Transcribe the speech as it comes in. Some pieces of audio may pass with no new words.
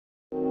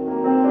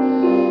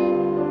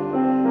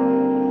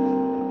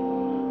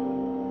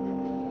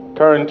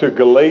Turn to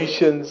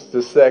Galatians, the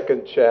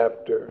 2nd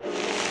chapter.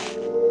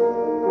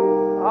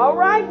 All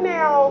right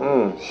now.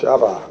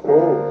 Shabbat.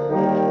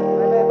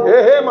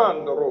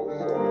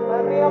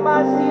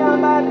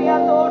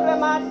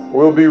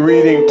 We'll be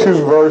reading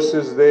 2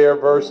 verses there,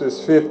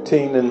 verses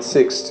 15 and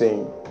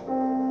 16.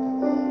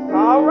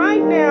 All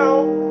right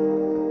now.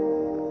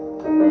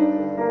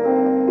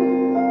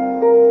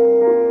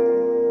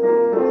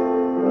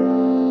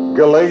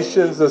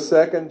 Galatians, the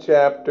 2nd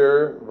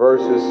chapter,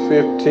 verses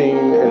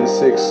 15 and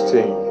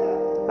 16.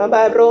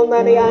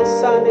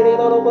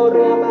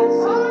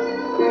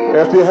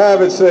 If you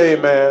have it, say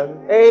amen.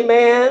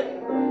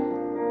 Amen.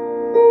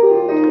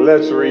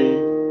 Let's read.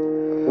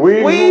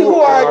 We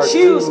who are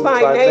Jews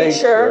by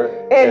nature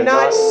and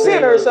not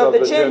sinners of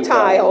the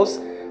Gentiles,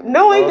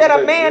 knowing that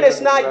a man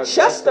is not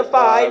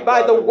justified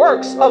by the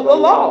works of the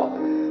law,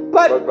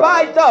 but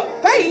by the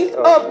faith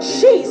of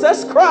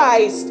Jesus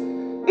Christ.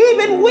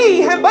 Even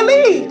we have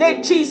believed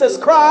in Jesus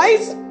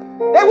Christ,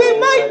 that we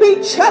might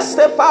be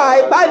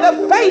justified by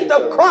the faith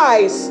of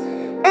Christ,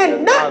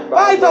 and not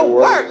by the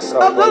works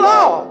of the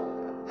law.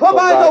 For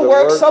by the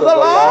works of the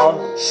law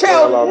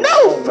shall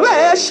no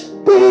flesh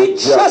be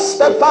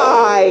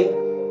justified.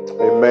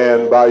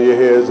 Amen. Bow your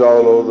heads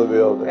all over the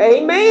building.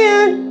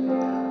 Amen.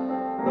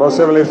 Most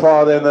Heavenly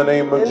Father, in the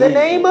name of Jesus. In the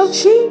name of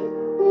Jesus.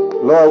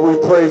 Lord, we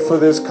pray for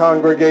this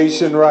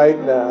congregation right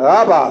now.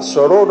 Abba,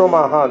 Sorono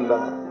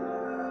Mahanda.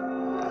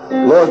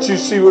 Lord, you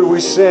see what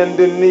we stand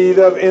in need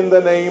of in the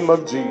name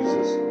of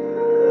Jesus.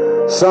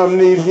 Some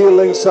need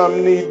healing,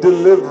 some need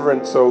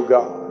deliverance, oh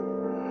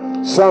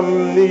God.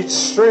 Some need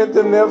strength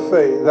in their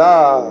faith.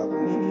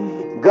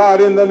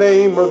 God, in the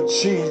name of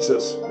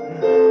Jesus,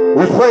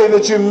 we pray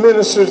that you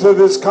minister to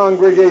this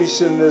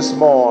congregation this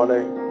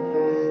morning.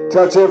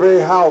 Touch every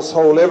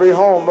household, every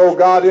home, oh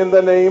God, in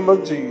the name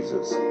of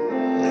Jesus.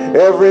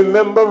 Every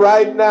member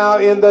right now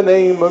in the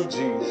name of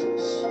Jesus.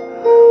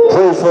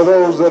 Pray for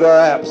those that are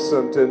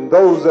absent and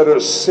those that are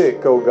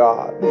sick, oh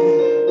God.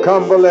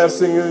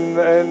 Convalescing in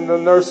the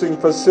nursing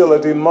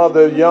facility,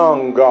 Mother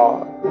Young,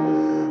 God.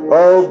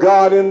 Oh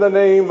God, in the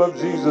name of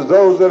Jesus,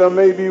 those that are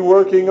maybe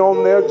working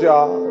on their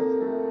job.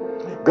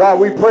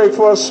 God, we pray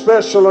for a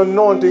special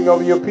anointing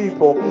of your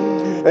people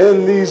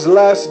in these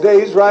last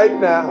days right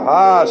now.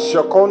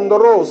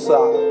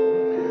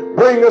 Shakondorosa.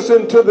 Bring us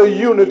into the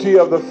unity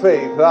of the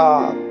faith.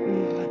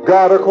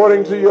 God,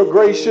 according to your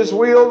gracious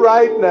will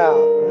right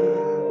now,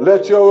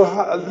 let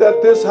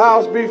this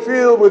house be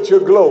filled with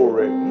your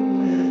glory.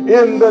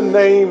 In the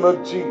name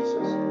of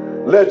Jesus,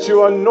 let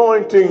your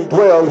anointing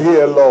dwell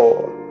here,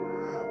 Lord.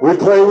 We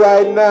pray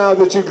right now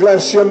that you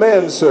bless your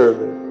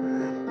manservant.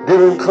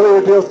 Give him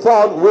clarity of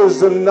thought,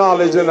 wisdom,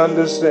 knowledge, and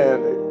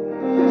understanding.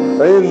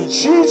 In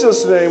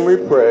Jesus' name we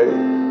pray.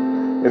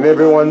 And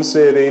everyone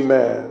said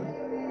amen.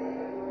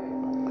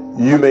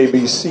 You may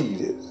be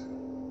seated.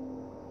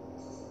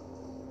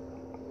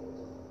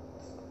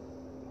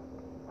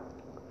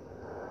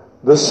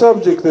 The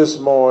subject this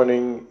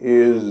morning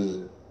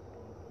is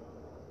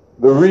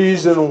the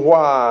reason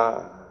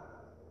why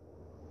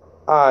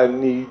I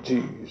need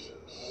Jesus.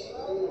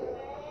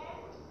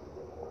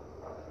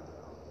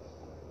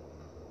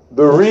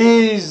 The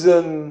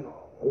reason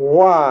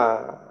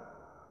why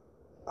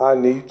I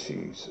need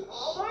Jesus.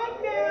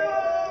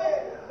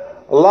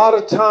 A lot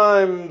of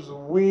times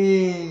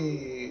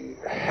we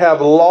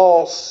have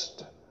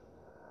lost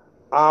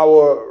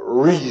our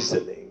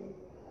reasoning.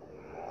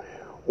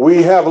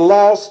 We have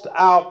lost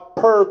our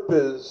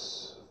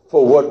purpose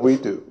for what we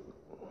do.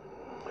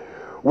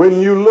 When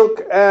you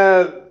look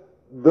at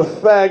the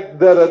fact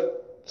that a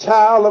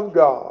child of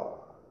God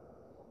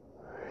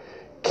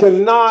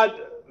cannot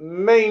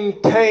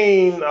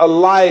maintain a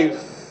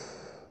life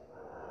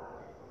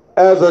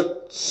as a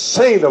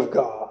saint of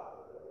God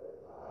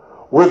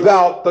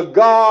without the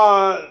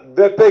God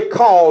that they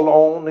call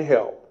on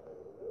help.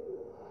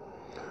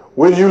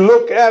 When you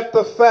look at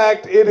the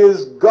fact it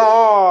is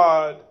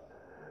God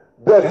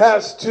that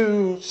has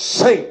to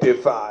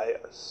sanctify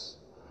us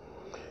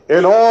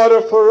in order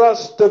for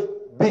us to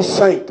be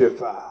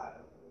sanctified.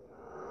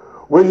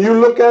 When you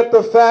look at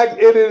the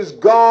fact it is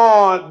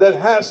God that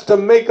has to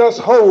make us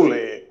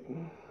holy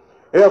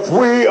if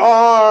we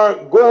are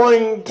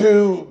going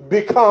to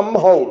become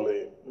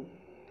holy.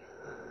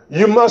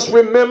 You must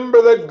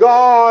remember that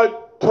God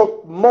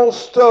took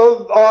most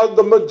of, or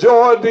the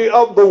majority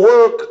of the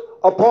work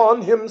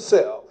upon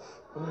himself.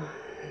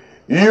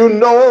 You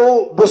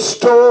know the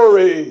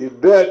story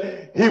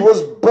that he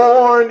was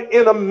born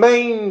in a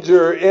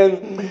manger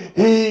and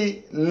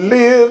he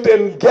lived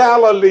in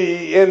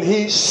Galilee and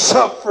he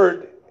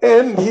suffered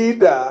and he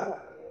died.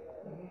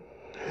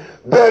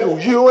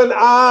 That you and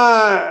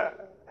I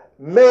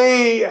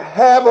may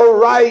have a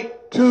right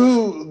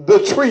to the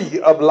tree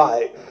of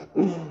life.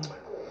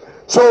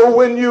 So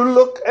when you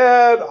look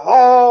at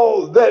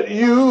all that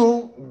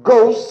you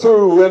go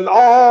through and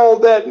all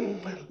that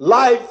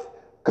life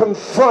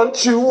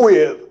confronts you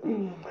with,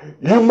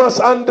 you must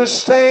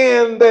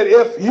understand that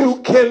if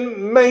you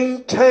can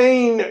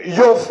maintain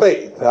your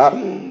faith,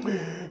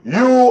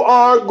 You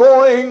are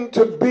going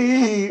to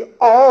be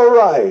all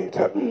right.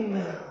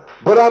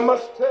 But I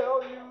must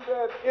tell you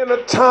that in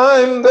a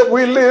time that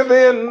we live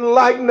in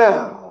like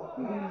now,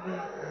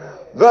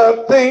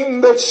 the thing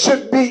that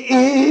should be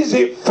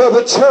easy for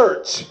the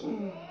church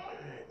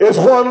is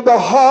one of the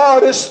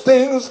hardest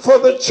things for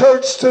the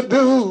church to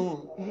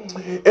do.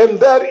 And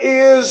that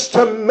is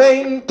to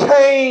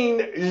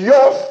maintain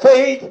your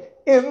faith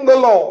in the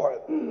Lord.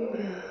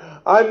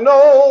 I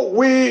know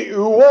we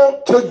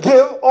want to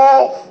give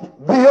off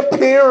the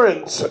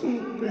appearance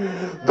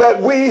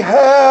that we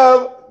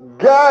have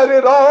got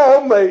it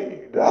all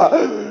made.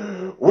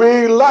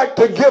 We like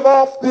to give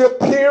off the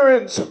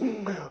appearance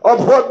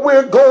of what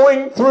we're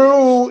going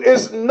through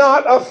is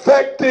not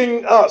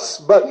affecting us.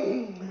 But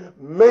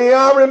may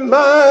I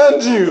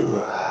remind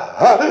you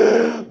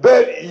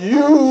that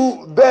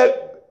you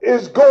that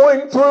is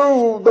going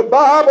through, the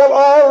Bible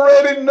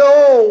already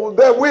know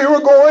that we were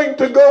going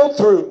to go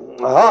through.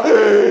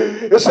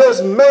 It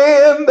says,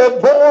 man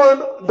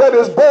that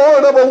is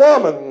born of a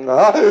woman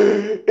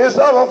is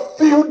of a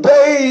few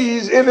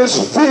days and is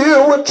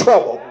filled with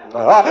trouble.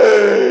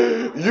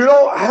 You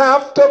don't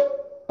have to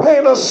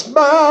paint a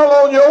smile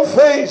on your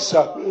face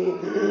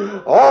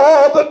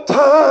all the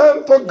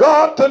time for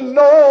God to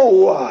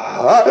know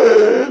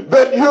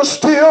that you're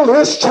still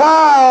his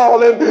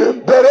child and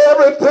that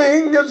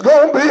everything is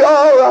going to be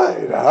all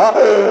right.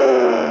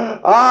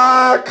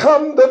 I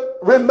come to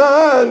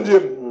remind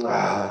you,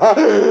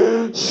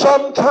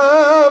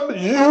 sometimes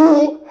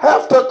you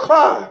have to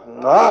cry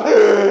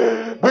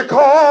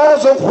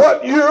because of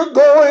what you're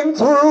going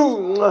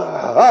through.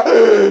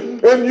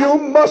 And you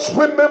must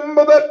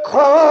remember that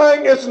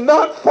crying is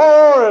not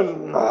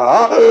foreign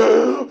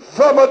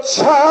from a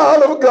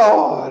child of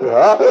God.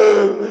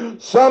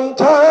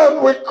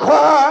 Sometimes we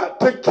cry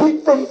to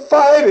keep from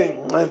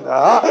fighting.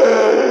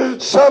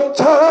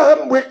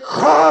 Sometimes we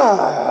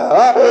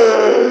cry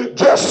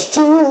just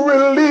to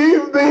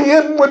relieve the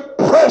inward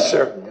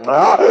pressure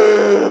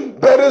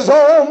that is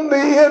on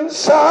the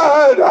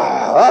inside,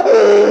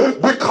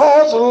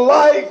 because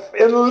life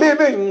and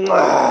living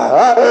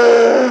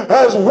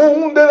has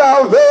wounded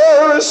our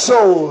very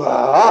soul.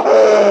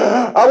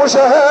 I wish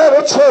I had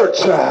a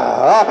church,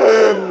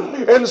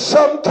 and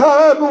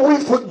sometimes we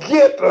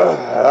forget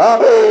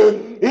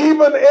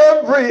even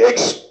every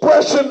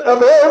expression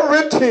of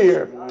every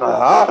tear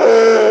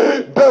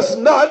does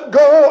not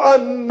go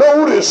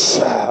unnoticed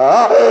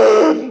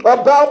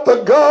about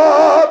the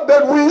God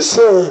that we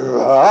serve.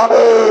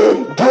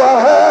 Do I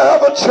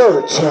have a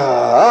church?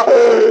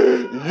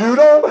 You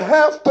don't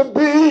have to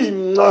be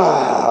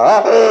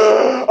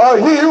a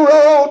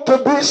hero to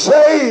be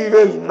saved.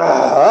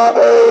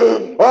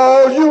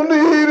 All you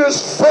need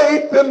is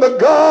faith in the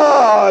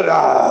God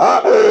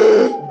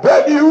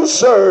that you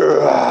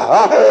serve.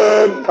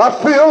 I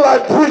feel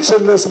like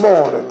preaching this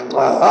morning.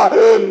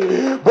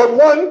 But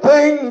one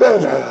thing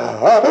that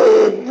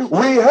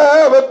we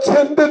have a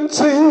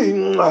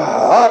tendency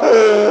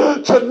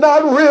to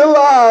not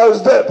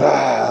realize that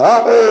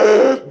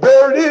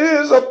there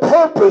is a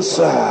purpose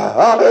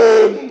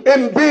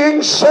in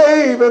being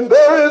saved, and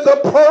there is a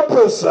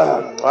purpose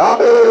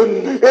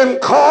in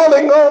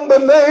calling on the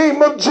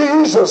name of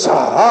Jesus,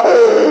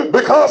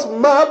 because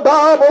my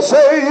Bible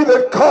says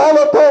that call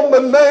upon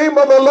the name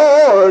of the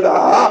Lord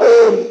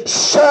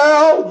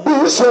shall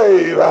be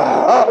saved.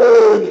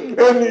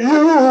 And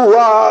you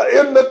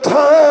in the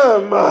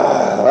time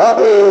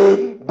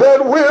that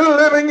we're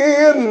living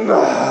in,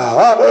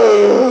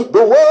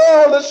 the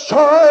world is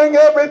trying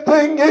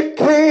everything it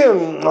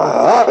can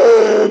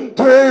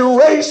to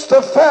erase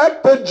the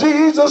fact that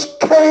Jesus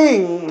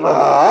came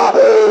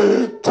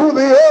to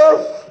the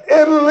earth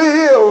and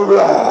lived.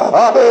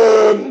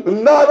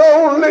 Not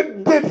only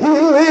did he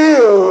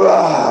live,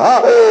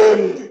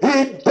 he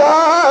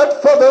died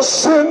for the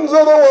sins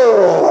of the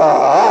world.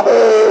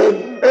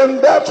 And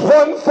that's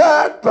one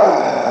fact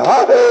that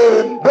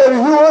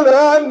you and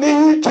I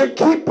need to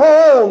keep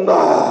on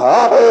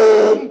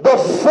the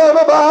front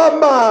of our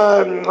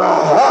mind.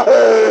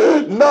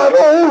 Not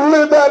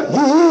only that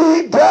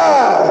he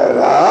died,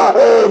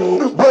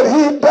 but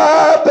he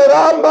died that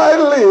I might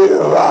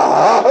live.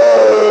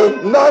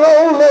 Not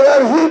only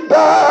that he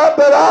died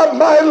that I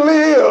might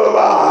live,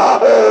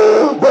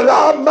 but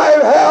I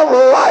might have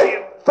life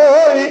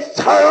for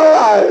eternal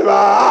life.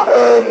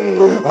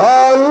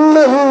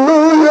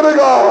 Hallelujah to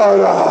God.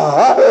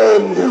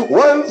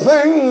 One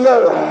thing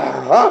that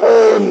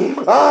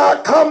I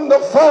come to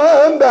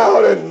find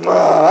out, and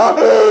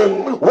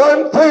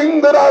one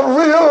thing that I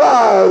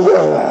realize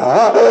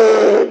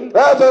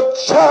as a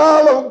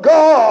child of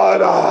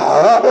God,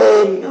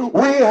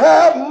 we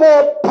have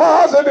more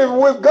positive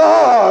with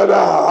God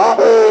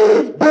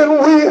than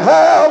we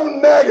have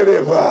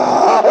negative.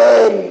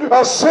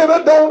 A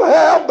sinner don't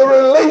have the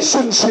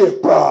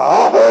relationship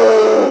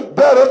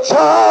that a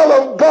child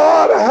of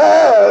God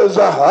has,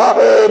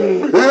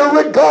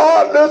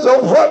 irregardless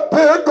of what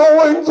they're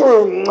going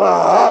through.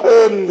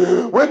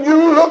 When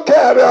you look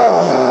at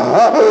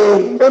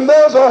and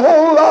there's a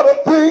whole lot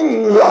of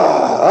things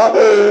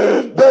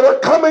that are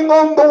coming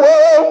on the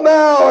world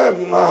now,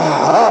 them.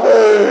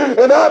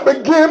 And I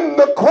begin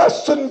to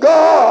question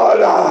God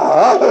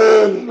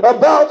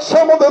about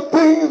some of the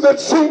things that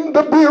seem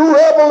to be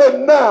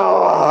relevant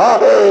now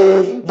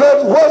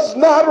that was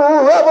not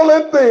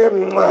relevant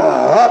then.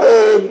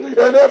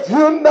 And if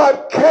you're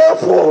not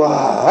careful,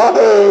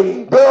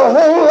 there are a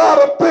whole lot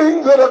of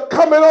things that are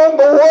coming on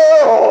the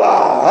world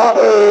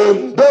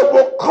that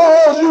will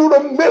cause you to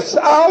miss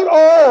out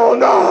on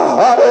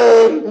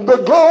the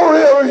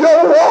glory of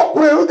your walk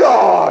with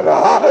God.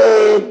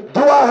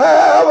 Do I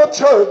have a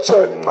church?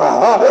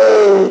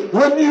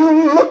 When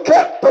you look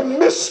at the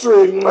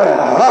mystery in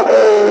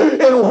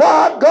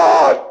why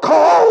God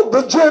called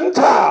the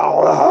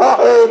Gentile,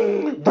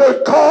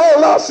 but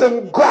called us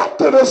and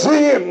grafted us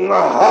in,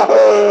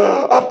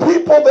 a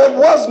people that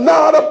was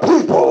not a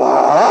people,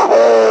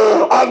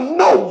 a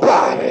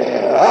nobody.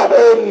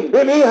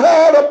 And he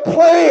had a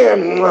plan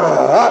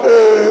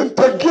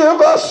to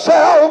give us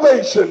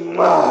salvation.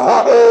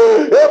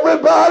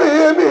 Everybody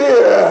in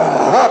here,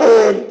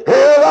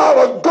 head ought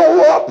to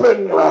go up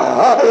and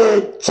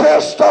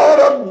chest ought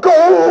to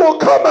go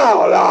come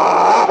out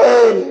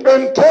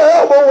and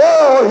tell the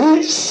world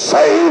he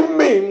saved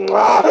me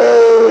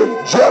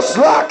just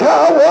like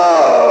I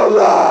was.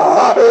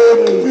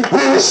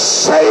 He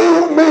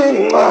saved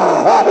me.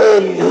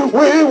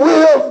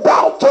 We're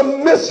about to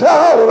miss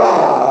out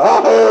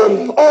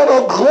on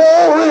a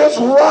glorious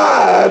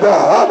ride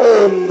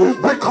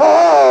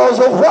because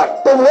of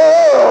what the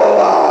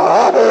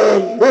world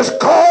is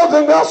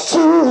causing us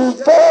to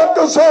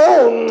focus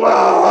on,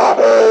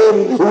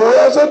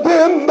 rather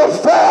than the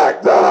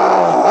fact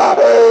that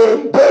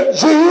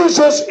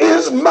Jesus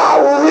is my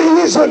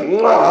reason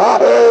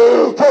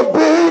for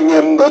being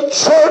in the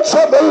church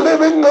of the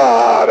living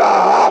God.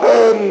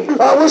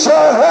 I wish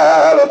I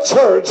had a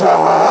church.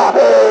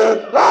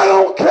 I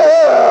don't care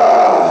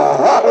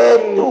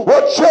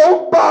what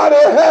your body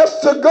has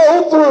to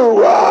go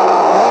through.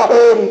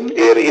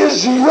 It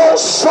is your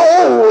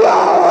soul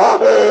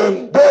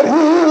that he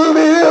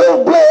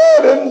lived,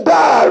 bled, and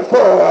died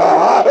for,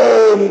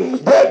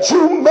 that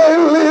you may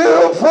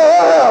live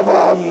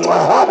forever.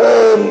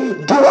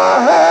 Do I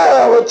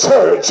have a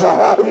church?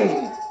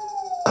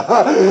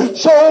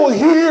 So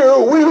here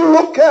we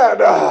look at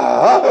there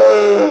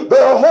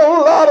are a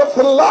whole lot of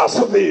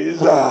philosophies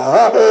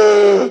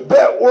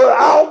that were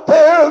out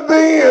there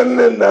then,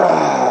 and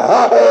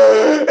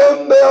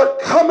they're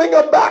coming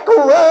back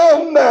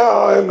around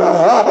now. And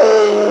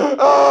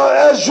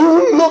as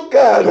you look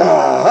at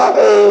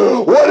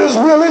what is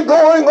really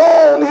going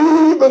on,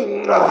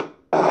 even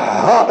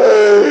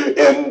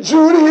in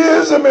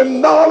Judaism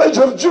and knowledge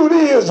of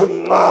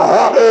Judaism,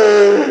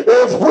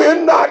 if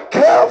we're not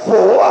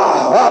careful,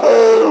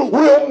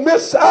 we'll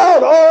miss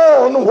out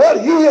on what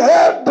he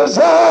had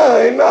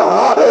designed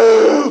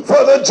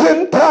for the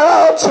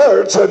Gentile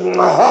church. And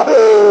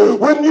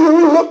when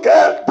you look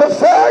at the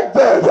fact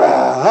that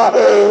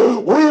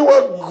we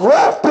were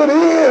grafted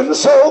in,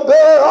 so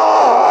there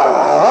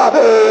are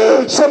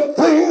some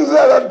things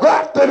that are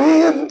grafted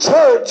in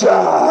church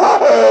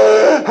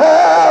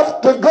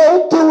have to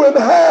go through and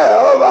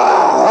have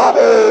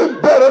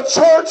that a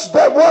church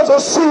that was a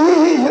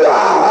seed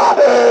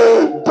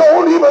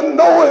don't even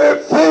know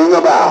anything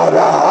about.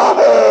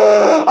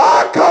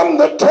 I come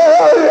to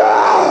tell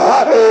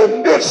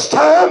you, it's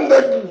time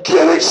to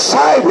get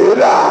excited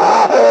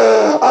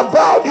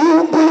about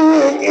you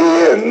being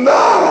in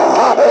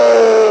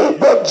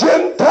the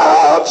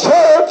Gentile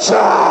church.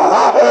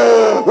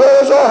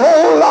 There's a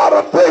whole lot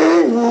of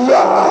things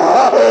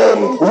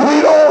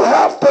we don't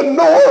have to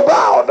know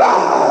about,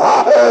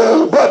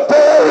 but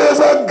there is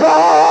a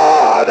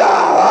God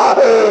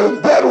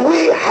that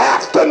we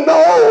have to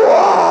know.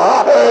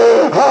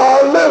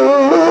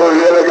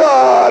 Hallelujah to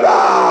God.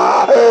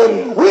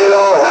 We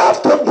don't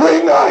have to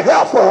bring a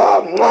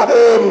heifer.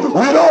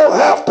 We don't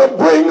have to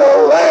bring a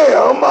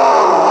lamb.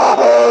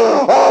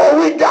 All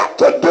we got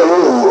to do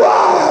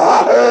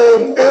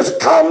is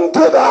come to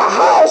the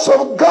house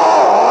of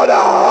God,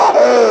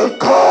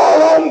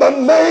 call on the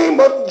name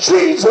of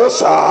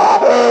Jesus,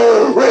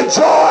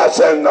 rejoice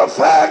in the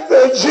fact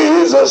that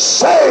Jesus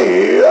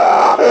saved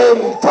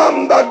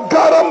from the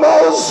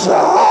guttermost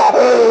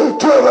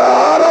to the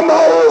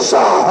uttermost.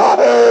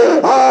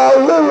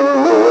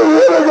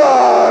 Hallelujah to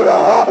God.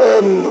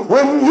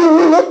 When you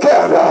look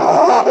at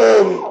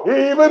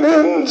even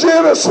in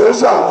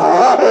Genesis,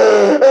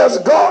 as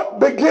God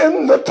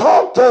began to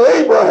talk to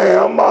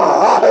Abraham,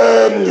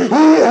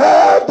 he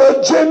had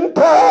the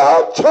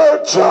Gentile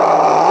church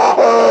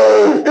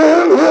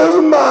in his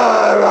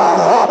mind.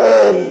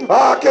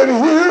 I can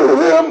hear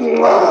him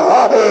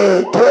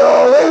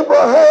tell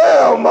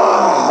Abraham,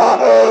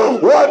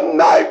 one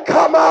night,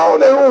 come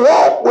out and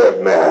walk with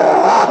me.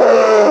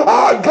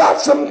 I got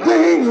some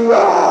things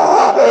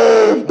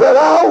that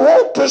I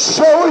want to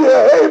show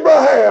you,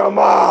 Abraham.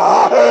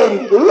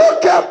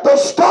 Look at the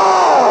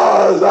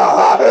stars.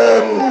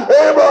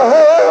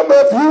 Abraham,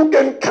 if you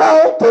can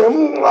count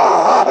them,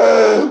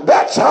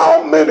 that's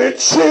how many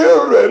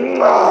children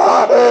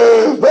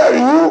that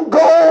you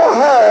go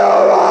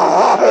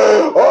have.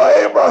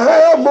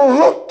 Abraham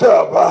looked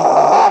up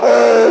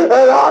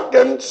I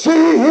can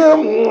see him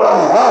in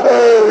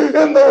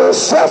the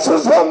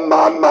recesses of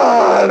my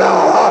mind.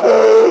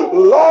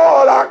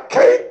 Lord, I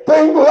can't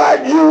think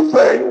like you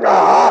think,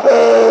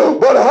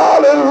 but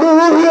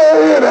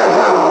hallelujah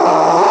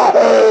anyhow.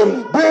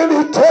 Then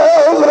he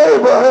tells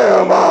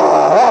Abraham,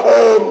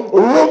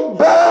 look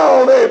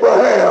down,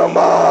 Abraham,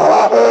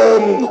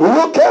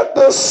 look at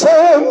the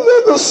sands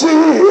of the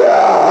sea.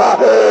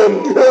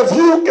 If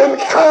you can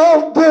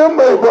count them,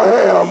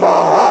 Abraham,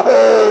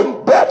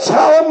 that's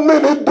how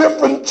many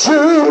different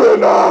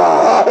children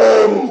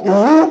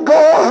you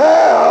gonna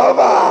have.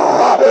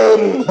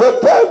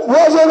 But that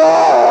wasn't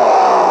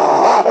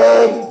all.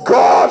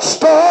 God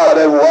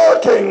started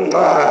working.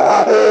 Abraham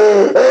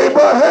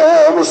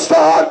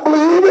started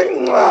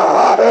believing.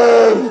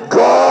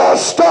 God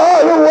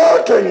started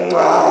working.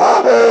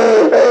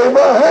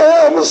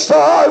 Abraham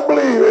started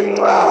believing.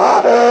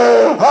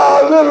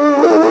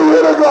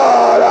 Hallelujah to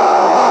God.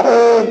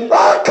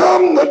 I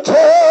come to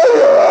tell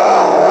you,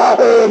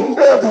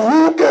 if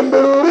you can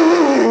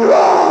believe,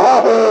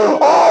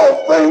 all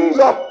things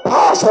are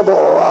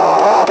possible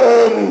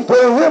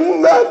to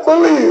him that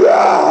believes.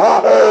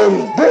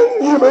 Then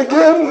you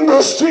begin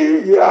to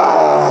see,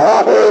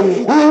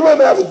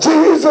 even as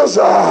Jesus,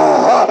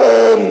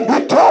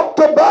 he talked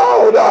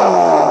about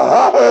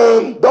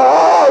the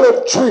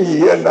olive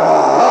tree and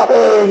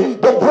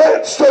the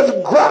branch that's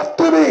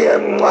grafted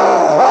in.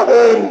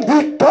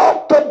 He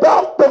talked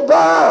about the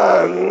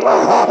vine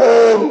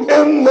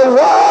in the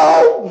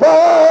wild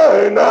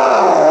vine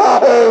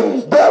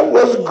that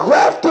was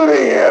grafted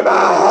in.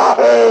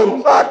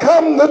 I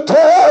come to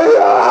tell you,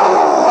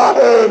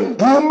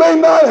 you may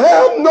not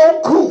have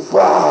no kuf,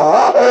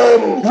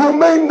 you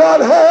may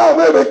not have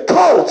any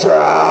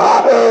culture,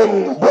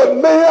 but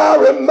may I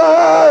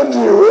remind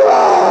you,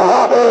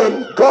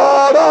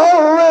 God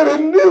already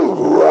knew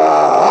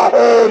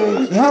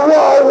you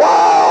are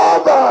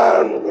wild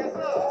vine.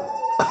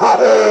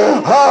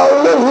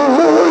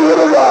 Hallelujah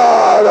to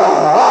God.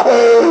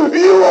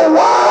 You were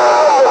wild.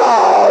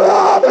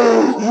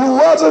 You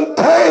wasn't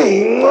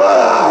tame,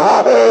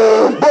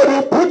 but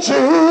he put you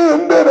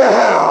in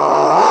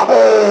anyhow.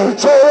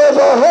 So there's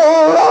a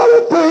whole lot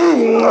of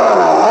things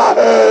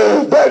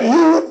that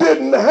you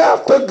didn't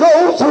have to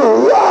go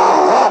through,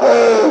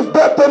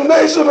 that the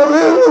nation of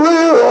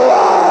Israel,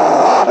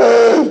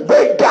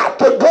 they got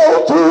to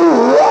go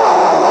through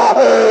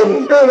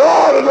in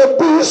order to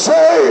be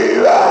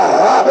saved.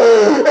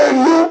 And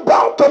you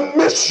about to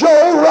miss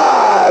your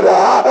ride.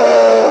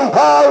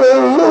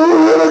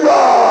 Hallelujah to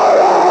God.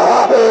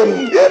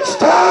 It's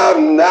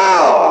time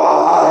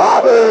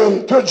now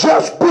to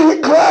just be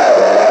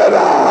glad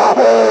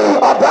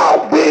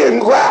about being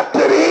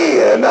grafted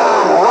in.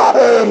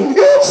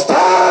 It's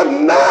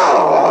time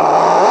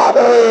now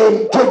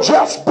to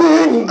just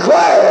being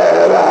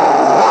glad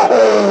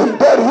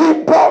that he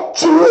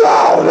brought you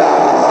out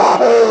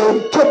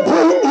to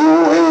bring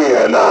you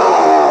in.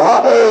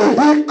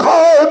 He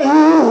called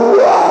you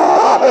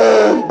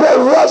that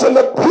wasn't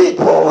the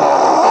people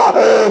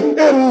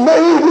and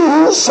made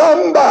you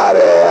somebody.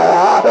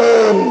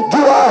 Do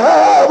I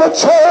have a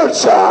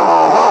church? I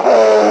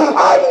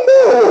know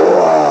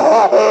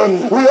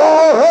we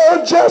all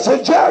heard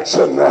Jesse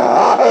Jackson.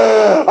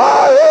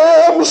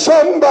 I am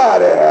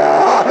somebody,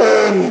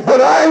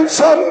 but I ain't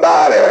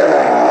somebody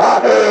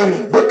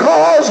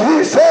because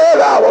he said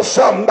I was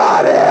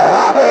somebody.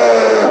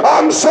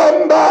 I'm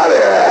somebody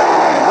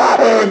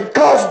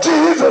because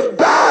Jesus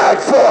died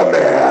for me,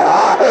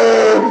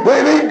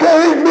 and he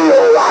gave me a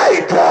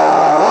right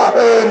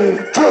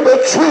to the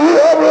tree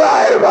of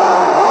life.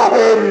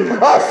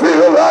 I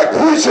feel like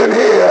preaching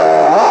here.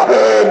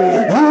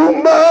 You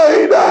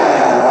might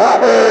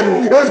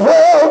as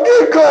well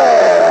get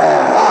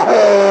glad.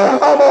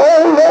 I'm an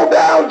old low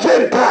down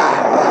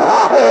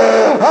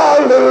Gentile.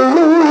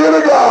 Hallelujah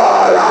to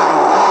God.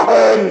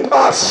 I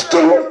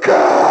stink.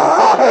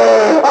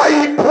 I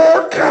eat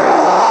pork,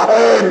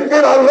 and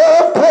I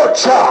love pork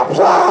chops.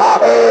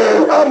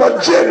 I'm a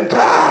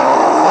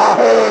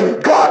Gentile.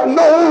 God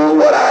knows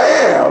what I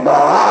am,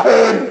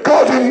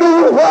 because he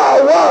knew who I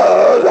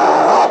was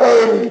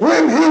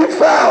when he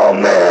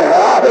found me.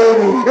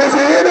 Is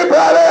there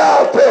anybody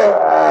out there?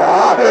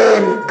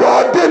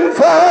 God didn't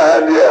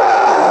find you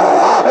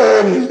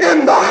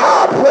in the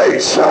high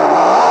place,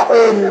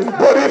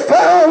 but he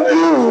found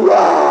you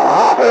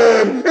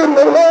in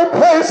the low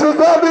places of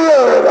the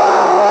earth.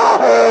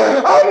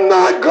 I'm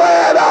not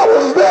glad I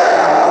was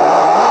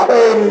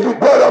there,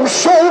 but I'm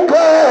so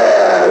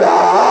glad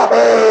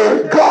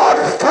God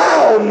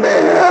found me.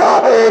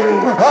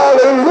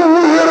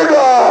 Hallelujah to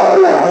God.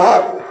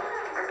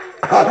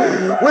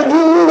 When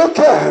you look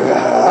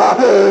at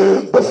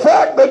the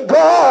fact that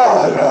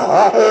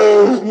God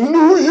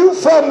knew you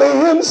from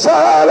the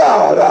inside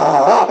out,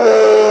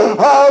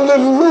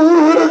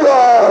 hallelujah to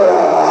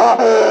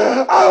God.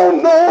 I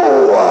don't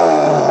know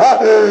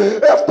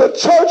if the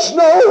church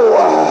know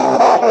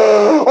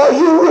or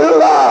you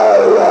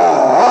realize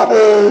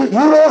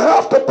you don't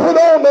have to put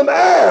on an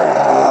air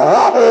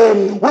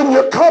when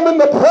you come in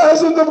the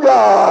presence of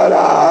God.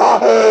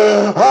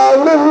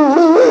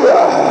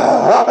 Hallelujah.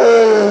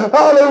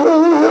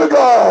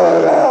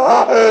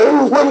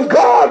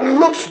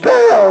 looks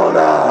down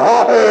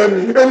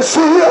and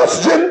see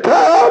us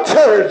Gentile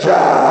church, he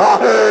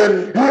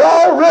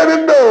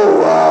already know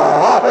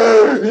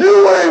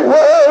you ain't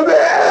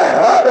worthy.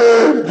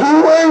 You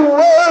ain't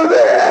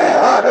worthy.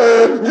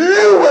 You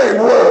ain't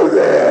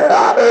worthy.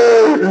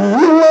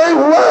 You ain't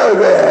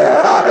worthy.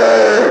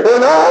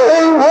 And I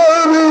ain't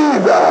worthy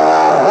either.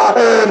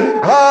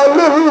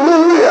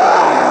 Hallelujah.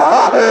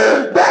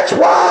 That's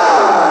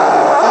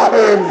why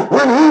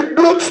when he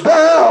looks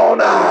down,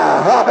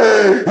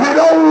 he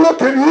don't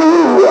look at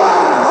you,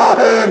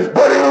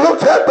 but he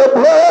looks at the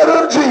blood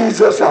of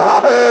Jesus.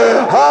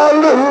 Hallelujah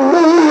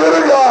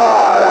to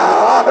God.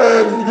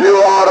 You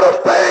ought to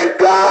thank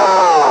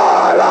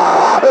God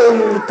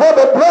for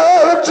the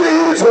blood of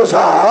Jesus. You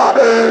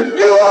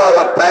ought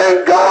to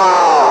thank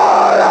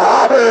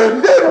God.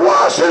 It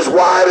washes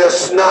white as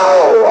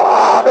snow.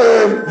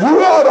 You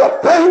ought to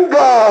thank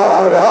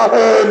God.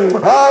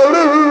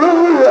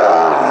 Hallelujah.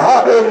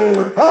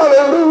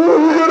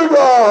 Hallelujah to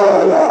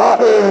God.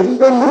 And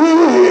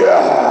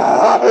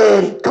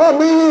we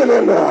come in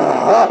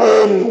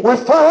and we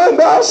find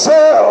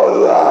ourselves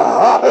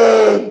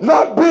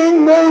not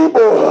being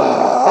able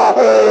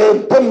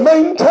to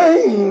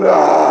maintain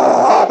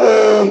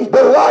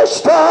the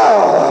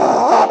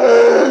lifestyle.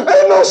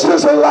 Ain't no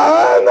scissor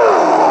line.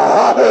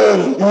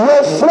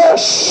 Your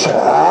flesh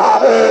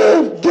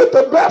get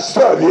the best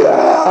of you.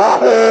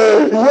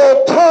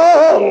 Your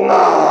tongue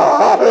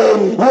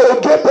will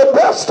get the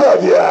best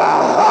of you.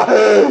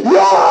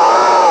 Your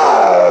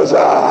eyes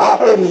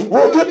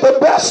will get the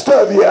best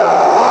of you.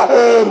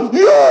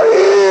 Your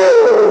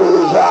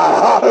ears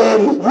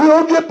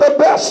will get the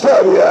best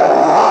of you.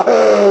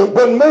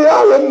 But may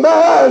I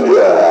remind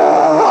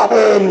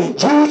you,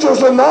 Jesus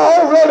has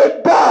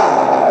already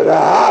died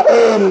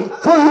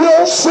for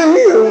your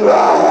sins.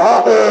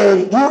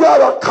 You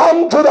gotta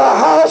come to the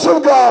house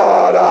of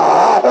God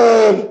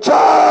and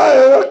try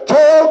to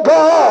tell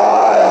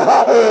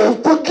God,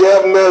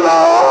 forgive me,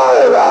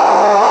 Lord,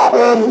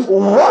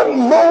 one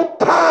more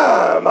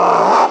time. I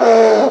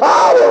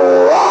was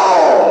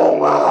wrong,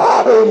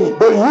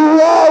 but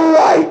you are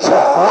right.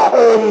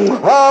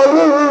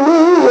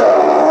 Hallelujah.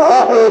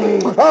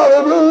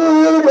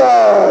 Hallelujah,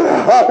 God.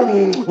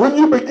 When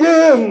you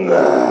begin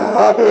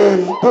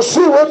to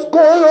see what's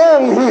going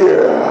on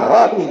here,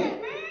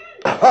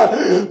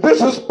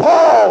 this is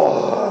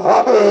Paul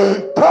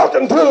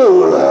talking to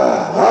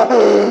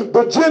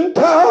the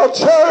Gentile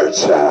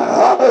church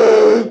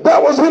that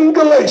was in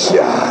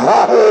Galatia.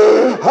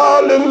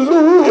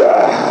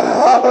 Hallelujah.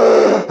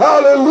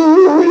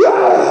 Hallelujah.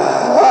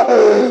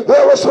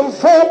 There were some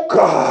folk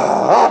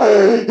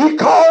he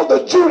called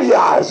the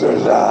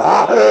Judaizers.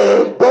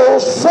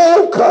 Those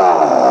folk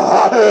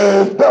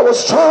that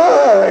was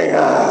trying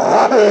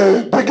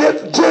to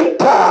get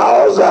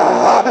Gentiles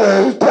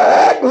to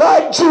act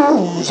like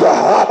Jews.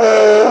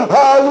 Hallelujah.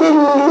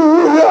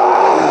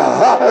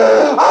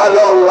 I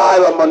don't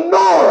like a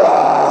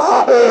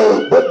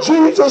menorah, but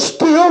Jesus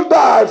still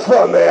died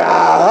for me.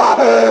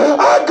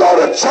 I go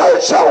to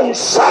church on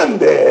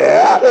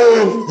Sunday.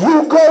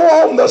 You go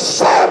on the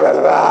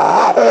Sabbath.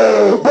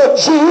 But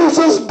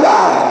Jesus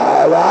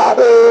died.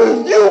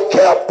 You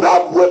kept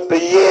up with the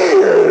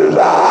years.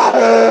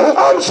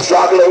 I'm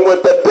struggling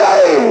with the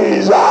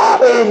days.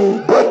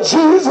 But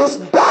Jesus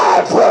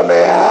died for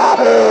me.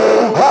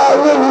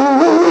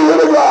 Hallelujah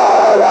to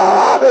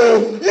God.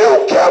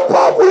 You kept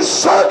up with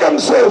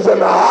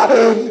circumcision.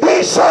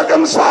 He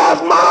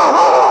circumcised my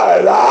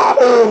heart.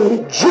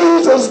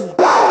 Jesus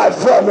died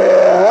for me.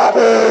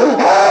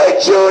 Hey,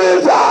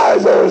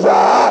 Judaizers.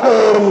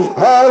 Hallelujah.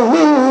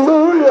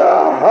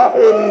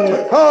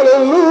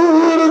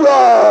 Hallelujah to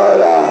God.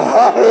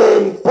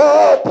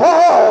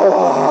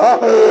 Paul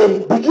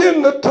begin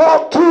to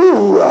talk to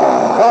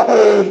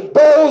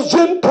those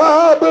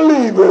Gentile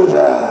believers.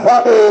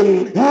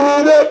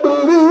 Ye that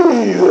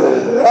believe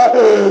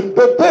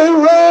that they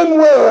ran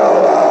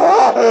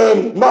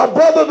well. My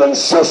brothers and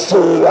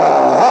sisters,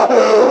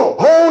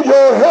 hold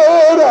your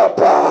head up.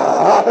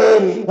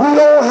 We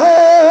don't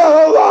have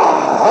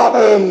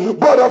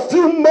but a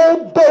few more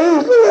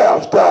days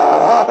left.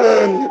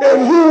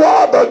 And you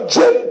are the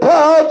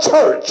Gentile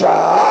church.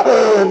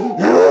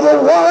 You're the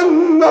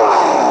one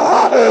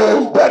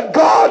that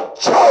God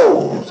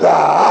chose.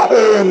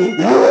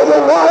 You're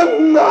the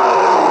one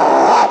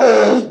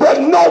that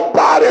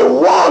nobody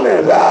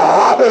wanted.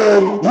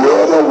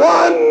 You're the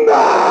one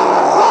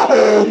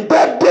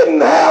that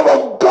didn't have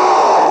a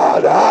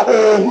God.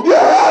 You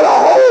had a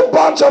whole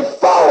bunch of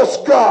false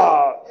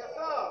gods.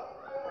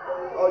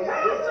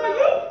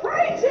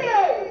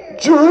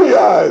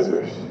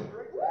 Judaizers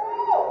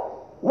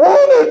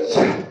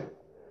wanted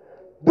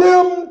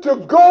them to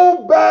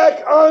go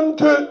back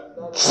unto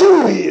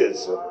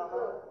Judaism,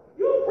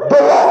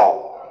 the law.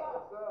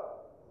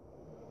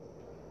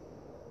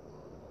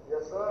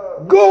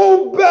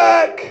 Go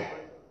back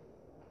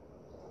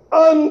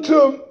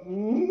unto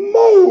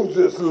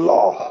Moses'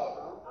 law.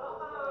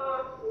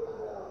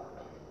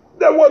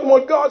 That wasn't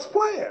what God's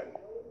plan.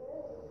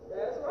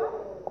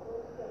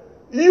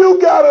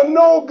 You got to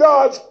know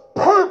God's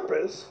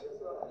purpose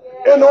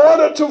in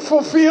order to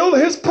fulfill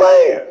his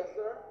plan.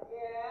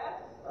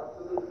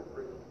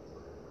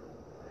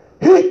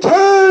 He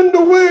turned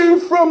away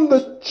from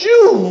the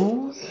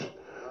Jews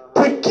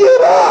to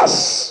get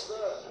us.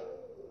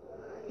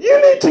 You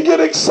need to get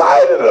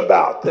excited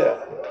about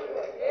that.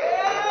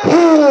 He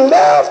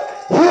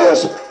left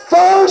his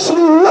first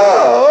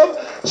love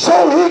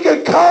so he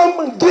could come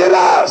and get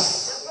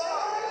us.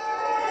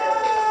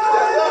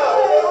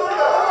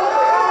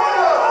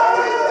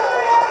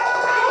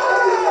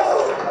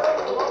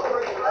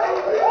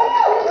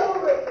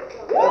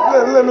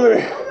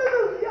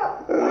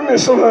 Let me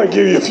sometimes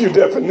give you a few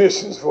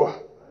definitions before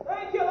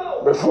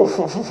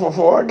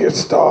I get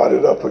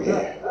started up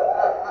again.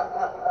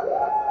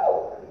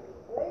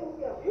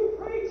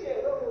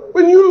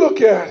 When you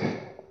look at,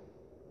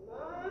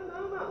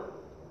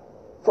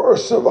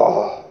 first of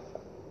all,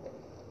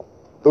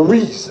 the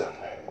reason.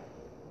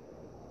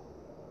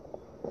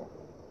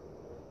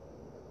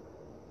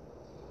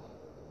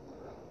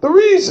 The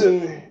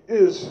reason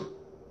is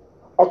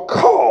a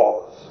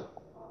cause,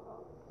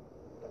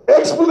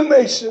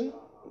 explanation,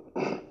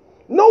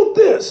 note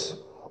this,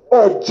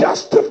 or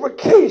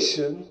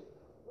justification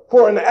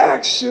for an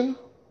action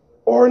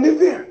or an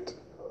event.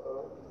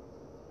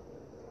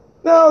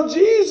 Now,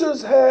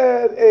 Jesus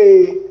had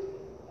a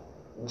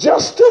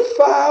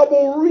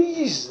justifiable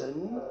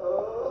reason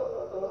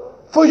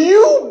for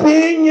you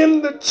being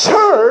in the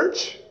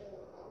church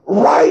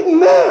right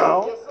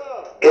now.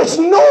 It's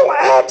no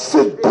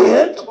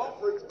accident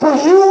for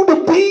you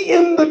to be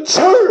in the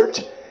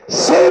church,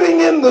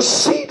 sitting in the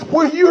seat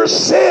where you're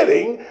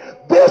sitting.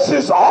 This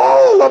is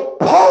all a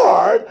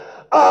part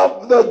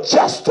of the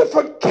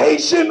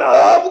justification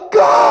of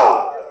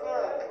God.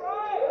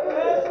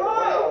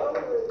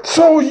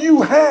 So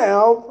you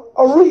have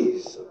a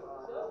reason.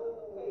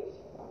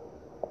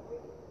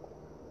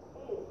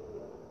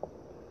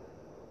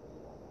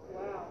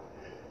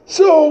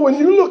 So when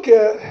you look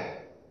at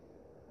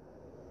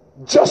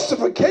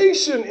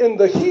justification in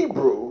the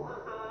Hebrew,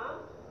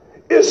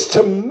 is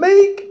to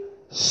make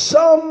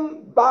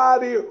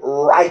somebody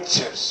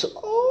righteous.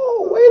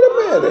 Oh, wait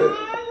a minute.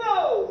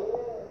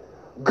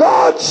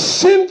 God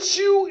sent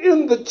you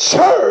in the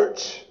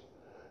church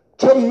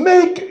to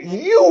make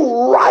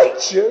you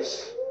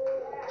righteous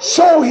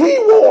so he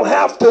won't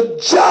have to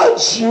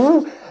judge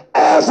you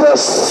as a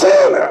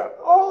sinner.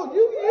 Oh,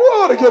 you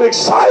ought to get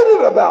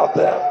excited about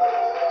that.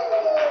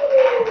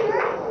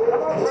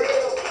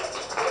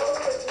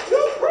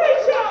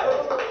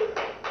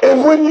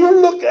 And when you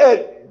look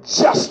at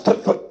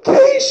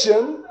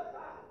justification,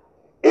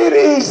 it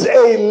is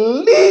a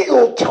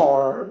legal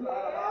term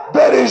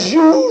that is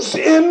used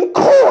in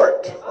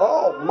court.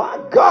 Oh my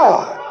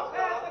God.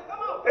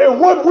 And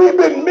what we've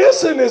been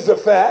missing is the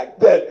fact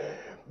that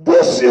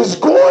this is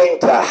going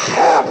to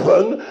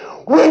happen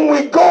when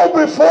we go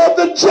before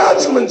the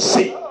judgment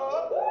seat.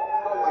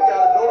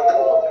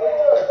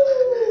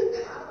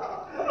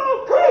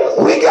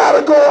 We got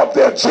to go up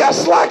there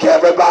just like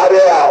everybody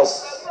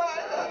else.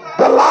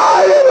 The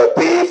liar, the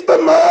thief, the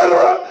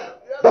murderer,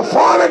 the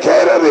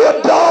fornicator, the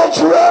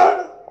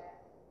adulterer.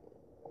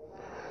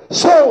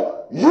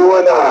 So you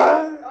and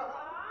I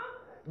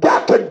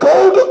got to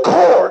go to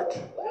court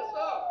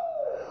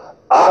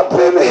up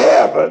in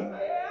heaven,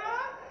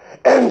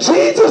 and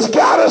Jesus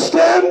got to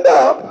stand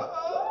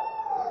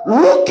up,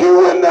 look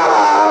you in the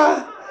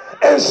eye,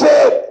 and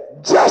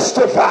said,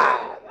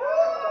 justified.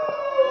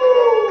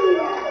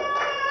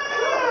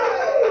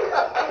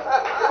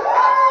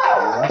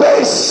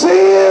 They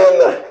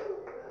sin,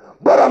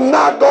 but I'm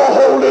not going to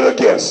hold it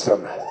against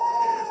them.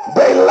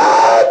 They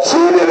lied,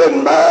 cheated,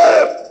 and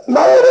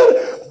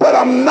murdered, but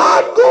I'm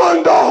not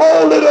going to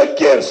hold it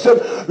against them.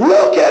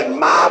 Look at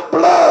my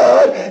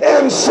blood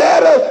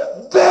instead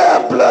of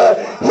their blood.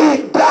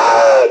 He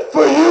died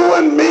for you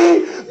and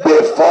me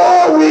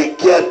before we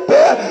get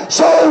there.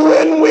 So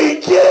when we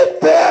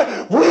get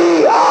there,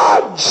 we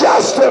are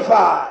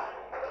justified.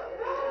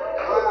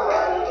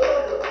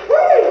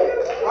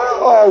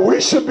 Oh, we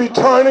should be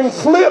turning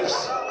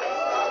flips.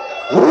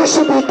 We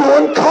should be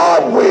doing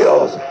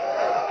cartwheels.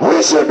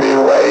 We should be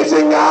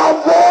raising our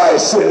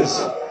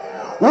voices.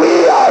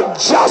 We are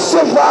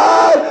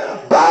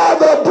justified by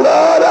the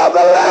blood of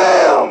the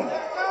Lamb.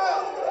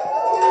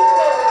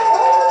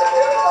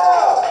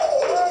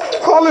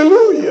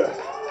 Hallelujah.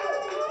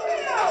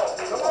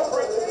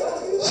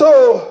 So,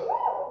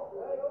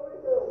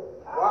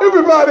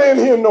 everybody in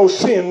here knows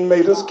sin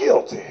made us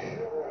guilty.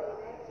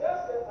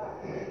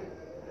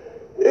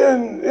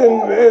 And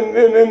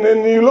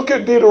you look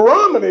at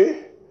Deuteronomy,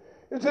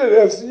 it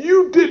says, if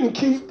you didn't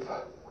keep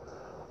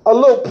a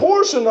little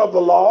portion of the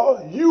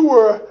law, you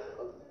were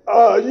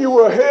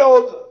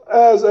held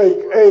as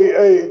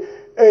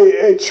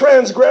a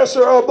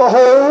transgressor of the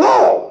whole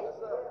law.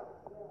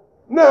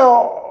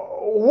 Now,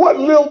 what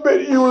little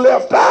bit you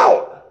left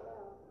out,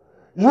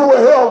 you were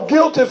held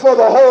guilty for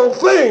the whole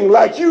thing,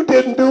 like you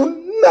didn't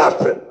do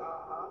nothing.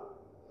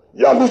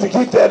 Y'all need to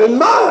keep that in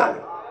mind.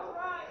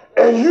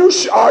 And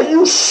are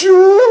you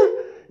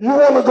sure you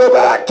want to go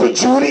back to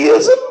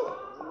Judaism?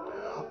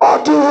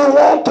 Or do we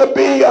want to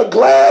be a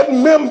glad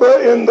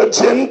member in the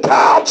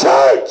Gentile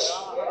church?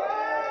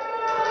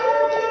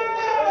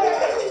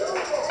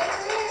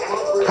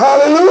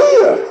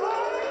 Hallelujah.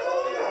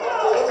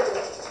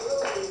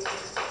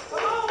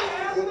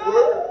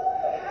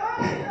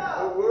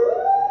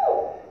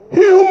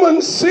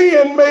 Human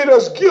sin made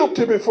us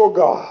guilty before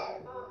God.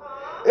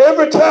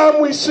 Every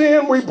time we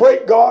sin, we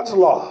break God's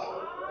law.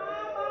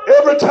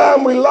 Every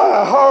time we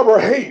lie, harbor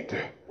hate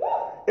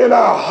in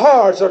our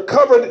hearts, or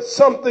cover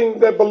something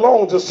that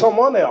belongs to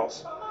someone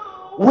else,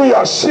 we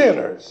are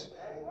sinners.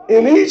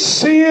 And each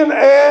sin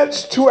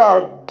adds to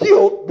our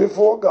guilt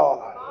before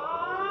God.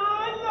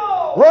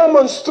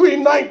 Romans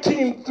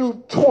 3:19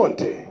 through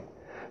 20.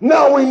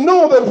 Now we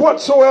know that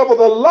whatsoever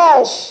the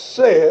law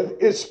said,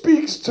 it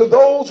speaks to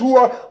those who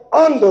are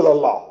under the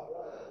law,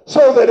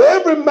 so that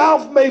every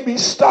mouth may be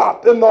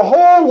stopped and the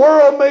whole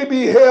world may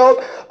be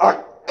held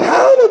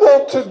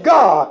accountable to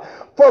God.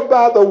 For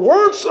by the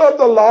works of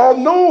the law,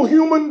 no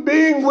human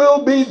being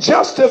will be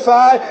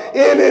justified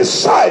in his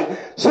sight,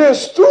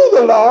 since through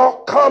the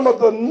law cometh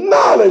the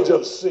knowledge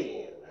of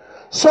sin.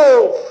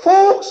 So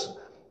folks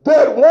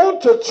that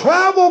want to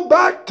travel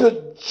back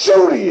to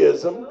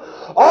Judaism,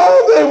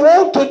 all they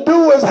want to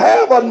do is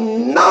have a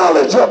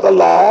knowledge of the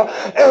law,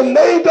 and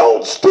they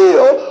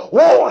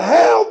won't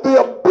have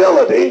the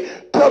ability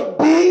to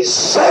be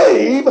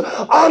saved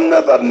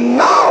under the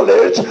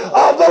knowledge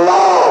of the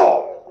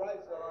law.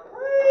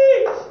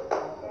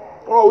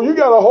 Oh, you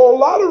got a whole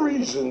lot of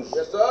reasons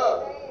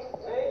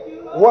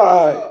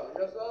why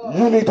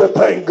you need to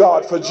thank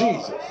God for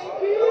Jesus.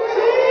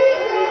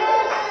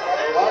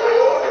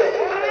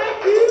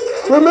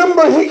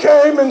 Remember, he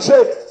came and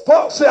said,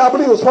 I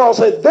believe it was Paul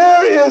said,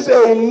 there is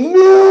a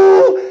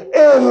new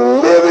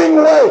and living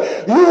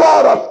way. You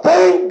ought to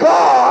thank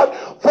God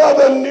for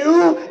the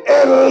new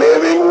and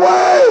living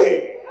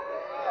way.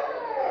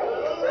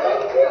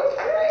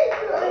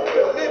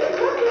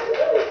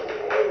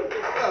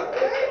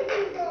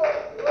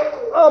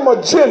 I'm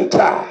a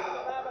Gentile.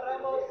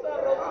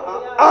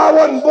 I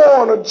wasn't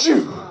born a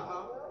Jew.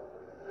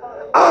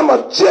 I'm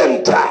a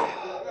Gentile.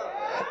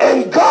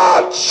 And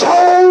God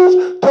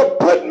chose to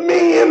put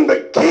me in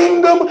the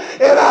kingdom,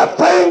 and I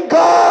thank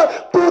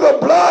God through the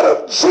blood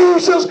of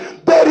Jesus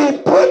that he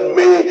put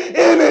me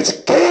in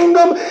his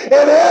kingdom, and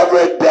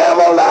every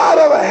devil out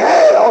of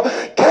hell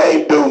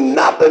can't do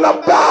nothing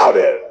about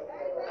it.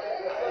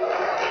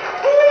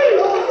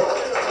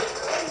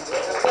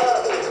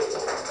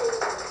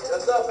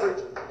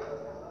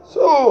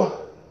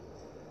 So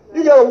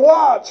you got to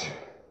watch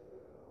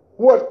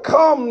what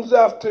comes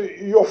after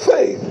your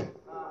faith.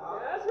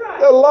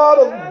 There are a lot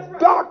of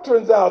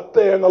doctrines out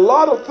there and a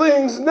lot of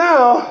things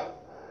now.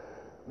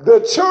 The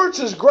church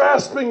is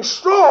grasping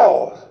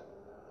straws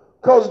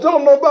because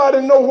don't nobody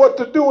know what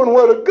to do and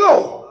where to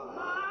go,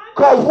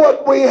 because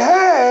what we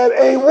had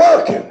ain't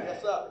working.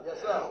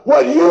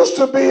 What used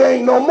to be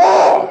ain't no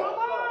more.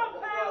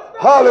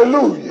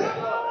 Hallelujah.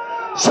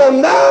 So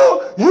now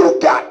you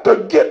got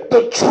to get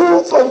the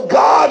truth of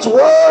God's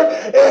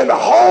word and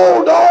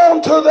hold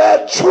on to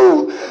that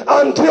truth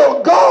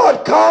until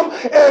God come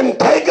and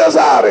take us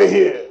out of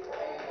here.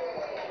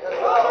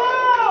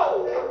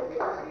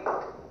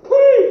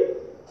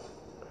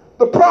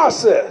 The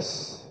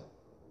process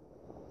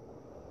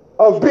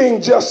of being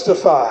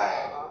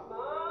justified,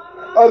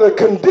 or the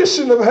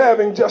condition of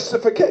having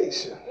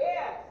justification,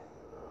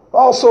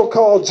 also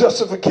called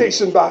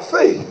justification by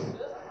faith.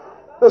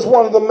 That's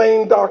one of the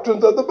main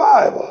doctrines of the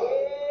Bible.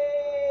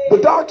 The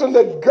doctrine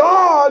that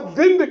God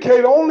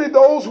vindicate only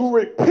those who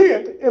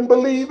repent and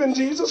believe in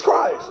Jesus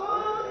Christ.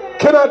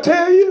 Can I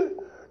tell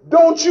you?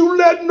 Don't you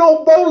let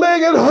no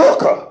bow-legged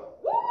hooker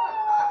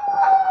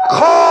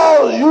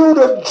cause you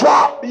to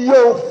drop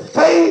your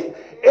faith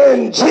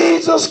in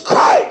Jesus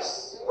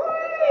Christ.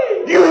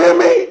 You hear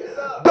me?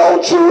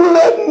 Don't you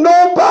let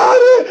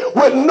nobody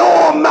with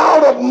no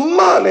amount of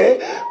money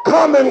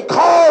come and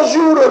cause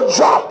you to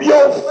drop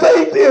your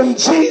faith in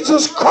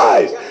Jesus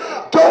Christ.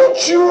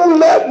 Don't you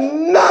let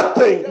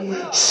nothing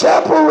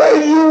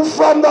separate you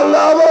from the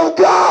love of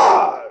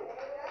God.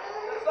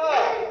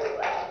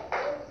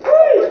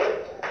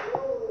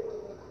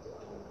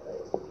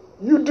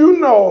 You do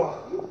know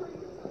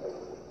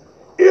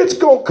it's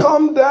going to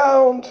come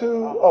down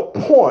to a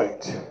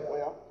point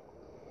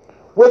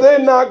where they're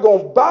not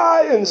going to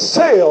buy and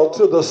sell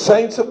to the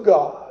saints of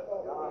God.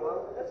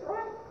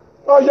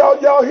 Oh,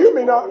 y'all hear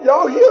me now?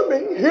 Y'all hear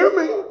me? Hear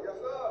me?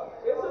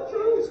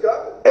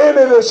 And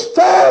it is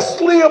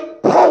fastly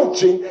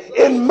approaching.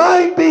 It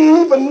might be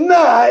even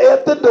nigh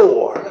at the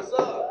door.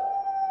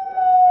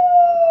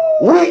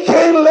 We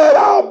can't let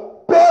our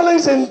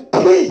bellies and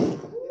teeth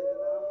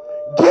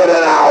get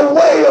in our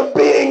way of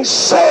being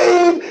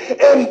saved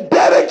and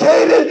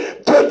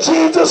dedicated to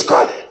Jesus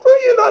Christ. Do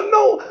you not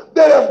know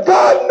that if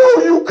God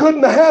knew you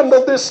couldn't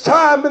handle this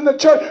time in the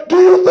church, do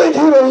you think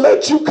he'd have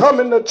let you come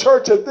in the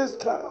church at this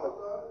time?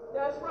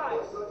 That's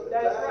right.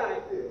 That's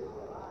right.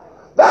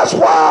 That's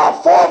why our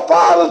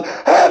forefathers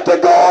had to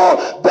go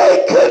on.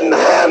 They couldn't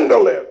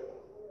handle it.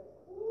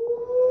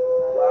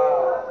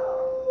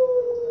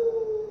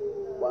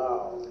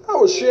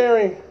 was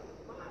sharing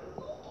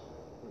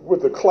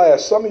with the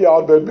class. Some of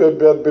y'all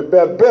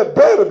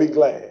better be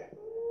glad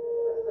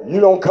you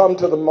don't come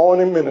to the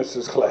morning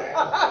ministers class.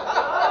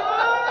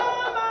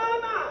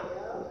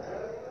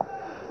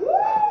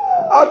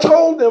 I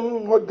told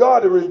them what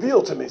God had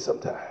revealed to me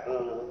sometime.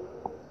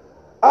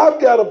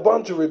 I've got a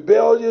bunch of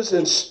rebellious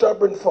and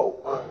stubborn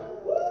folk.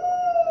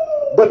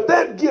 But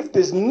that gift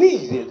is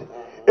needed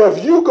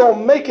if you're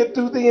going to make it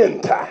through the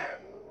end time.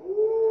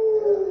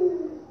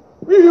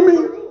 You hear me?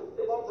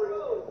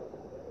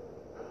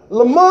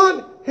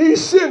 Lamont, he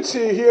sent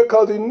you here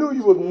because he knew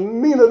you was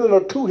meaner than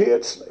a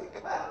two-headed snake.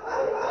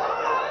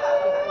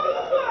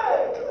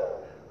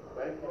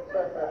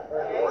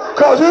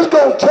 Because it's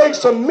going to take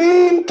some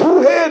mean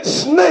two-headed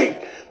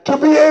snake to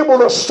be able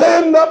to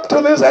stand up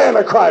to this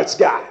Antichrist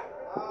guy.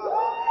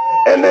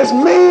 And this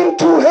mean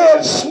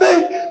two-headed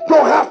snake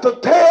going to have to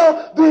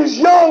tell these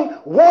young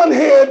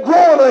one-head,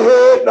 growing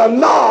ahead, a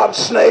knob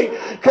snake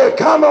can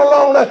come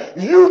along there.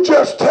 You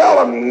just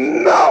tell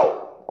him no.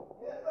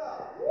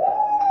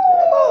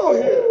 Oh,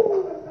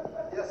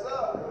 yeah. Yes,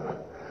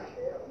 sir.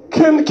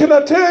 Can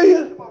I tell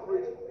you?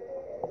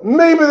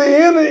 Maybe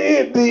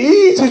the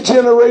easy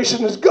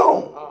generation is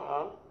gone.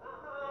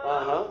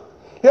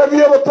 Have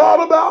you ever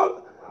thought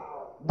about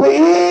the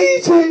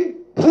easy,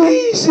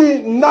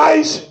 pleasy,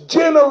 nice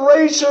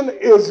generation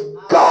is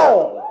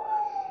gone?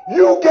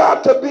 You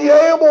got to be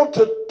able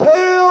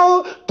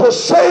to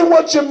say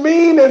what you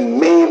mean and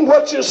mean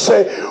what you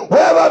say,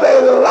 whether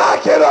they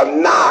like it or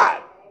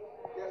not.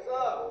 Yes,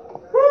 sir.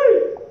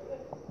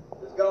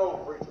 It's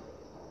gone, preacher.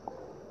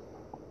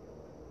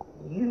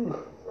 You.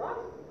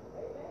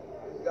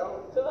 It's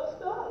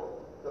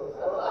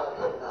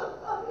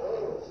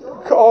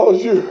gone.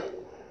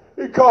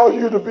 He calls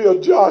you to be a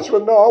Joshua.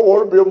 No, I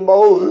want to be a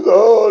Moses.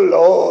 Oh,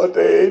 Lord,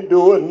 they ain't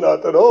doing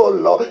nothing. Oh,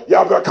 Lord.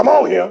 Y'all got come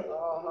on here.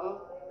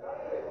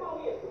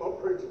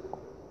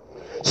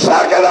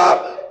 Suck it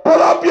up. Put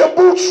up your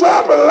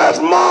bootstrap and let's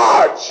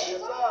march.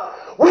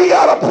 We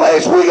got a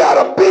place we got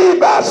to be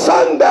by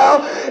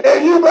sundown,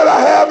 and you better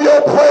have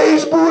your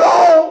praise boot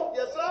on.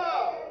 Yes, sir.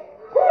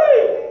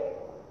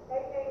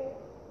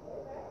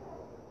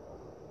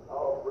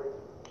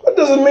 What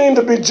does it mean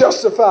to be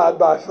justified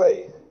by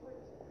faith?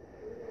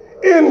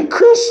 In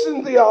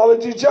Christian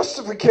theology,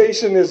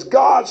 justification is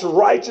God's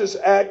righteous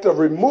act of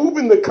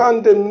removing the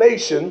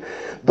condemnation,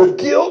 the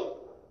guilt,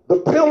 the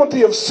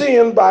penalty of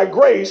sin by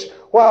grace,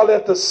 while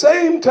at the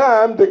same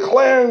time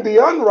declaring the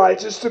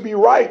unrighteous to be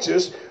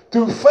righteous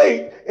through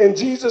faith in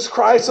Jesus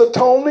Christ's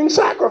atoning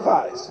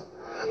sacrifice.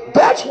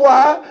 That's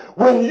why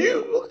can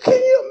you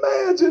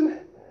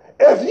imagine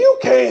if you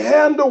can't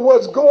handle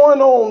what's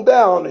going on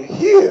down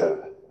here,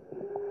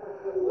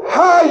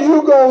 how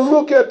you gonna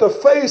look at the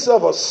face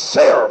of a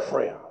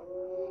seraphim?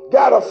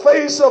 Got a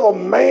face of a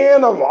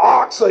man, of an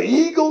ox, an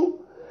eagle,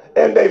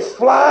 and they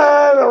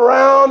flying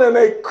around and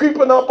they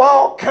creeping up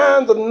all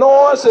kinds of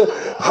noise and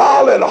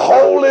hollering,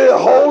 holy,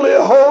 holy,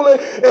 holy,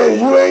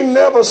 and you ain't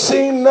never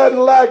seen nothing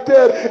like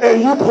that,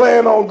 and you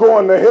plan on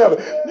going to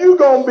heaven. You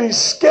gonna be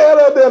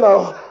scarier than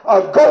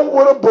a goat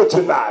with a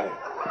butcher knife.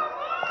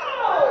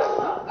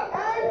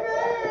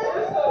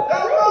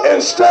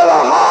 Instead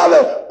of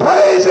hollering,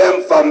 praise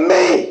him for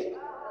me.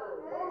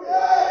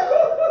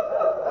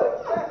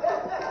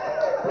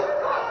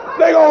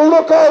 They're going to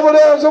look over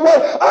there and say,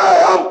 well,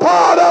 hey, I'm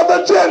part of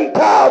the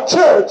Gentile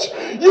church.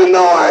 You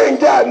know I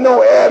ain't got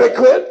no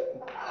etiquette.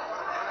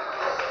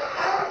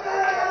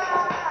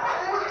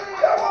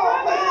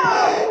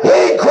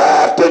 He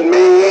grafted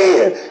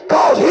me in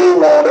because he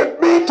wanted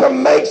me to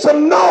make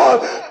some noise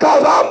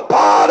because I'm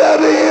part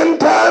of the end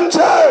time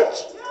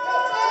church.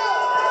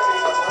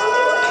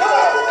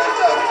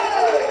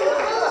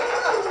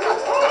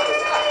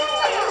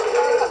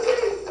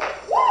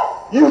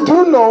 You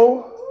do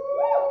know,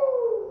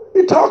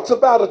 he talks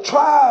about a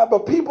tribe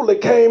of people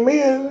that came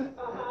in,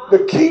 the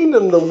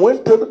kingdom that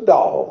went to the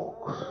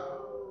dogs,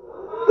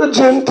 the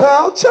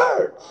Gentile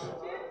church.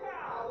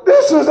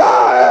 This is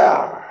our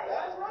hour.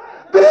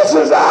 This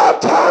is our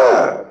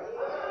time.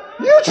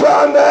 You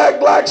trying to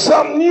act like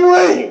something you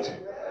ain't.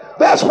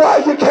 That's why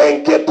you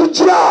can't get the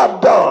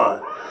job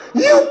done.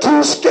 You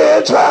too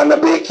scared trying to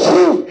be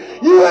cute.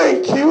 You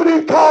ain't cute.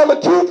 He called the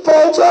cute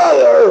folks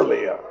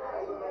earlier.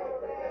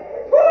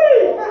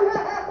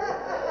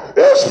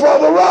 It's for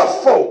the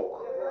rough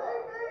folk.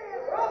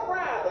 Rough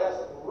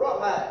riders. Rough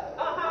riders.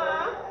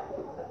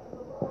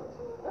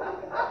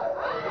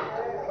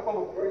 Come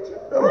on, preacher.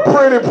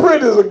 Them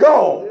pretties are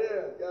gone.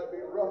 Yeah, gotta be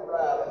rough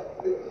riders.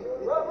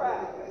 Rough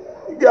riders.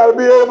 You gotta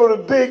be able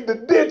to dig the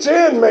ditch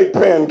and make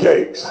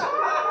pancakes.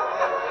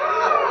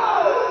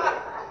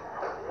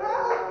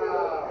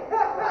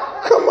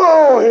 Come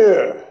on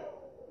here.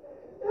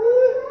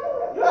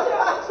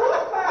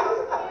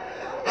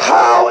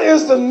 How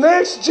is the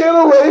next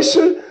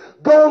generation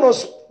going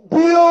to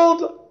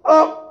build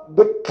up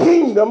the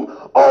kingdom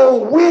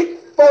on weak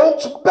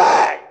folks'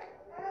 back?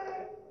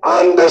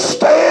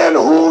 Understand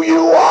who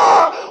you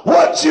are,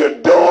 what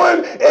you're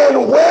doing,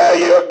 and where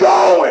you're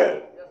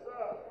going. Yes,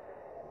 sir.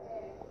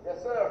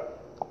 Yes, sir.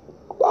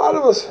 A lot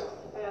of us,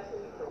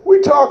 We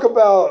talk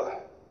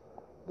about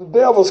the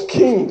devil's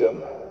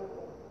kingdom,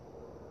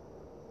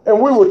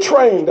 and we were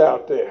trained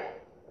out there.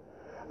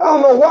 I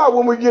don't know why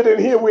when we get in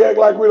here we act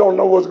like we don't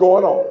know what's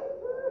going on.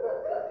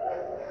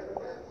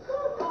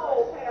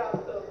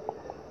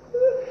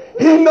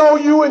 He know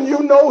you and you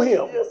know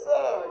him. Yes,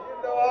 sir.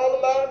 You know all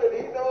about it,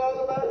 and he know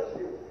all about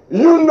you.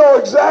 You know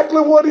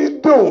exactly what he's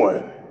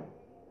doing.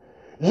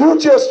 You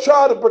just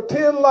try to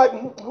pretend like,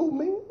 who,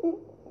 me?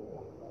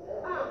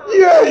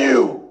 Yeah,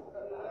 you.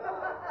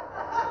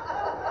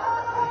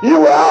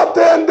 You were out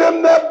there in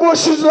them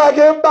bushes like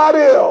everybody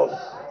else.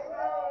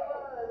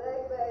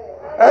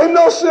 Ain't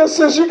no sense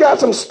since you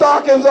got some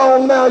stockings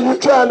on now, you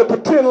trying to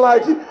pretend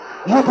like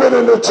you've been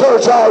in the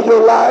church all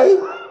your life.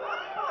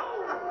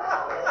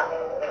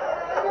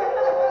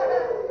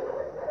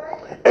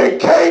 And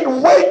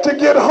can't wait to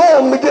get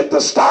home to get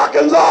the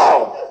stockings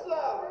off.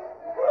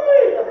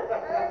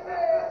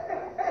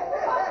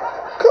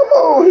 Come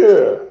on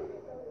here.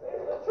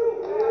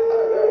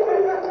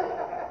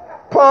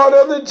 Part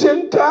of the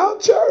Gentile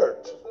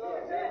church.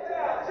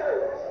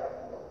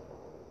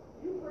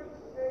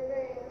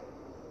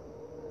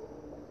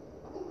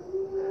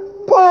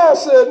 Paul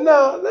said,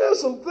 now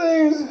there's some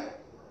things,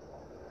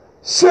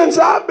 since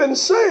I've been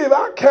saved,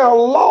 I count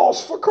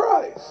loss for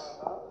Christ.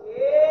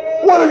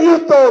 What have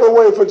you thrown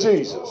away for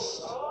Jesus?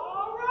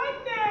 All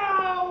right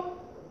now.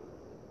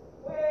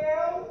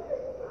 Well.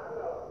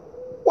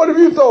 What have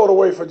you thrown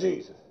away for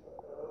Jesus?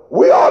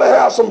 We ought to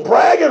have some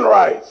bragging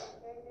rights.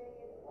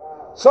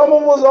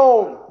 Someone was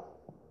on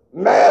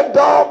Mad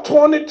Dog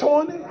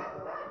 2020.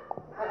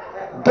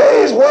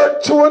 Days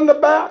work 2 in the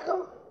back.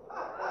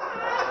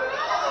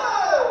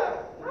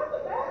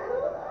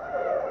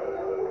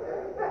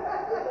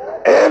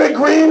 Annie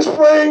Green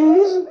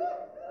Springs.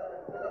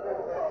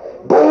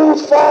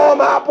 Boone's Farm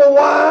apple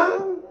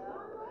wine.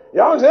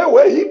 Y'all say,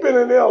 well, he been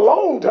in there a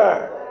long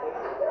time.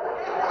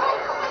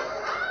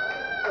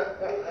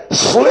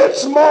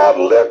 Schlitz malt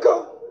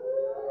liquor.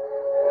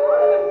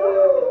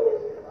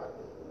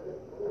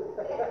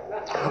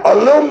 A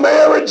little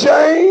Mary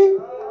Jane.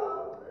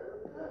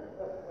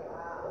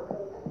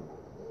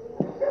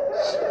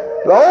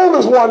 The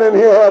oldest one in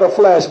here had a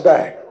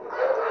flashback.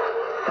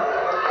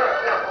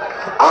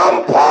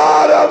 I'm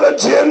part of the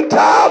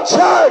Gentile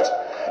church.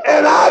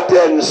 And I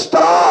didn't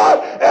start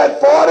at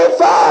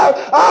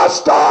 45. I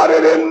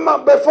started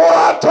before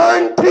I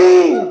turned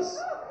teens.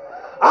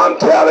 I'm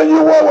telling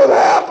you what was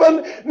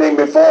happening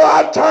before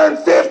I turned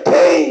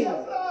 15.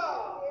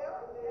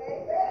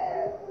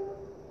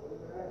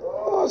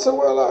 Oh, I said,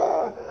 well,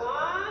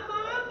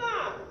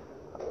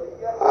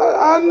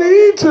 I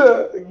need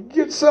to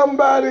get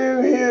somebody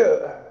in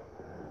here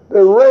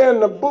that ran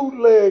the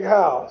bootleg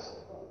house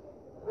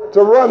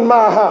to run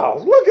my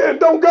house. Look at it.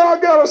 Don't God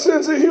got a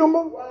sense of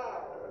humor?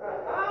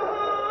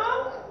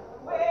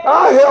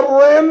 I helped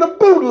ran the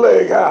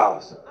bootleg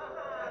house.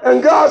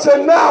 And God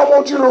said, now I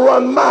want you to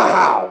run my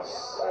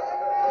house.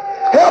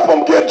 Help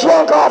them get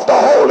drunk off the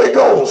Holy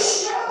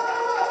Ghost.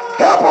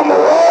 Help them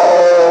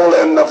roll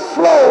in the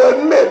flow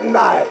at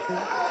midnight.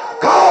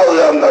 Cause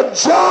them to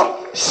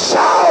jump,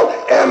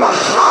 shout, and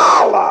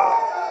holler.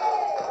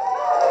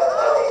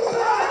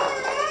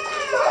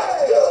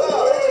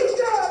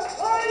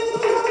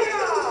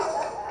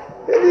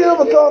 Have you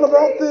ever thought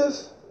about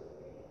this?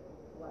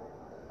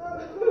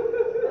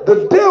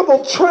 The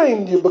devil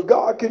trained you, but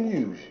God can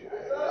use you.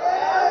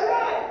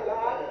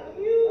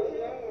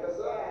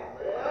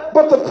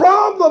 But the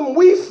problem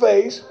we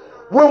face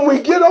when we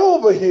get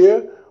over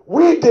here,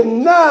 we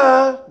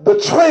deny the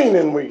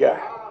training we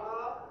got.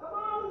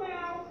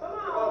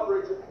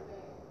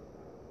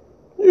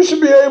 You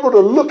should be able to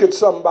look at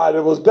somebody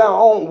that was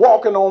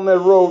walking on that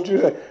road. You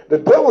say, the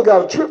devil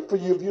got a trick for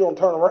you if you don't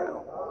turn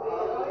around.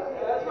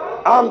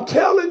 I'm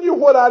telling you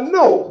what I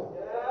know.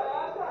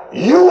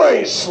 You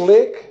ain't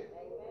slick.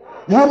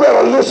 You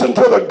better listen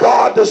to the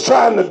God that's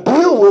trying to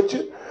deal with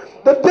you.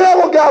 The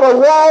devil got a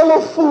wall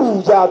of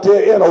fools out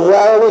there in a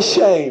wall of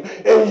shame.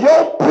 And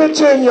your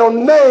picture and your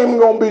name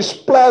going to be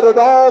splattered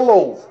all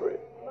over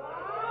it.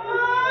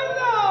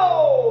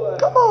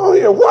 Come on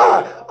here.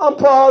 Why? I'm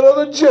part of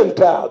the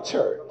Gentile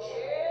church.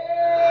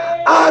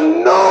 I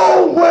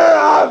know where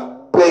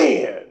I've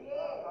been.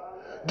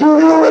 Do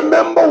you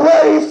remember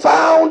where he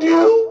found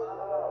you?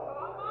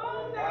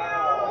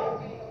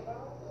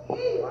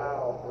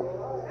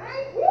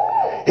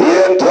 He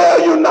didn't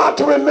tell you not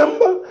to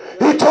remember.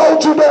 He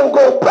told you don't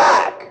go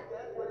back.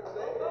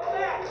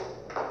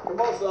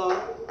 Come on,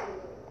 son.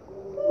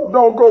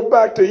 Don't go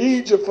back to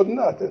Egypt for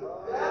nothing.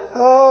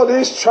 Oh,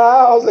 these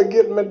trials are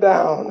getting me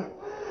down.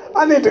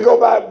 I need to go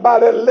by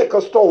that liquor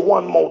store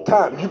one more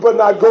time. You better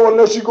not go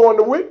unless you're going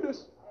to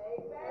witness.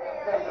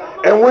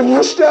 And when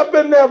you step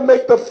in there,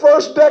 make the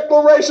first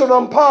declaration,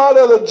 I'm part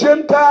of the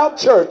Gentile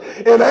church.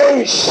 It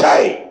ain't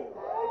shame.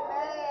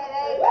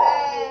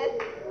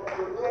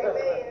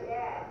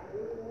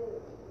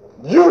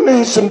 You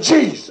need some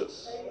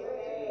Jesus.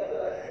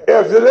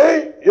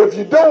 If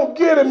you don't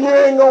get him, you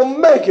ain't gonna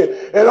make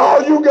it. And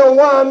all you gonna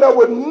wind up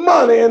with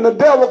money, and the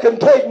devil can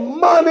take money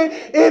money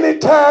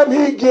anytime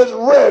he gets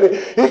ready.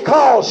 He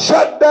calls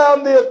shut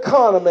down the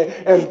economy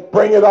and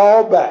bring it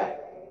all back.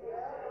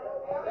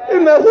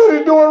 Isn't that what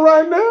he's doing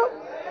right now?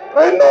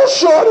 Ain't no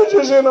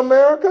shortages in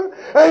America.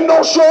 Ain't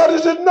no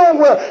shortages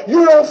nowhere.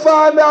 You don't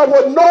find out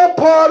what no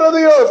part of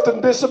the earth can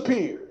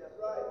disappear.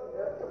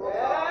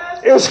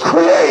 It's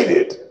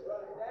created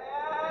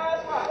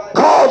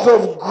because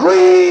of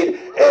greed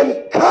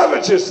and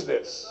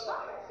covetousness.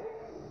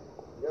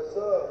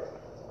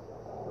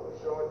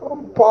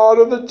 I'm part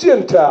of the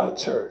Gentile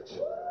church.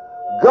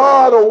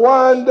 God will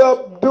wind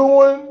up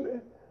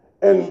doing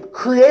and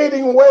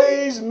creating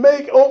ways,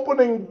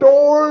 opening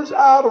doors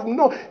out of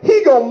no.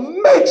 He gonna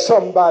make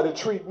somebody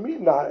treat me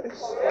nice.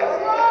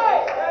 That's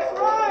right. That's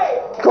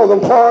right. Because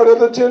I'm part of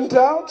the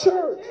Gentile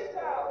church.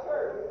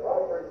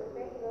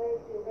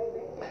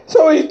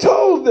 So he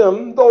told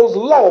them, those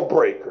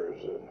lawbreakers,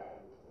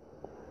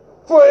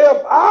 for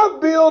if I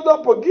build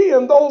up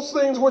again those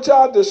things which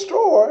I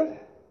destroyed,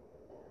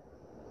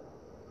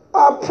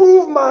 I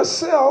prove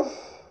myself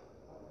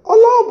a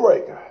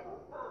lawbreaker.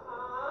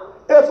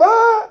 If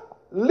I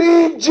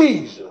leave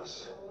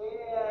Jesus,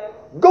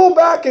 go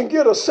back and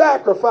get a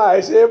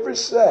sacrifice every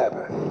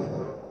Sabbath,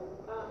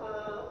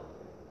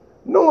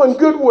 knowing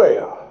good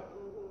well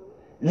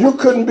you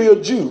couldn't be a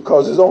Jew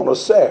because it's on a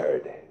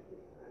Saturday.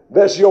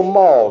 That's your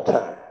mall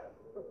time.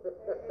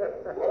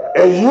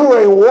 And you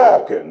ain't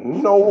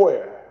walking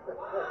nowhere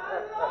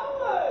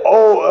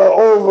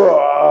over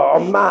a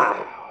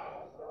mile.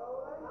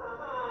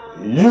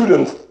 You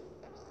done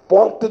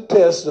flunked the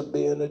test of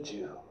being a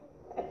Jew.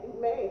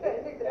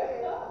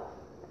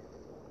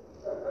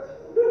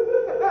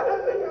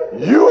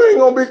 You ain't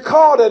going to be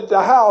caught at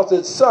the house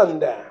at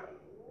sundown.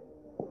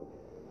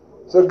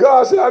 So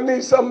God said, I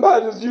need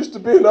somebody that's used to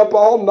being up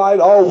all night,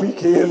 all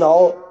weekend,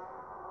 You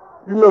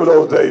remember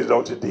those days,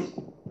 don't you, D?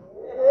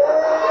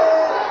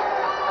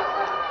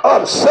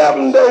 Up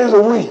 7 days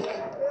a week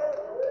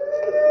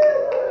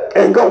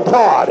and go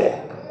party.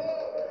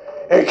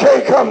 And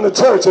can't come to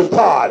church and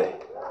party.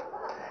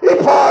 He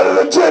part of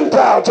the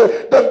Gentile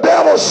church. The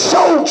devil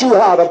showed you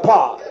how to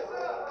party.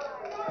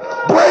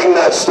 Bring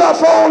that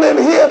stuff on in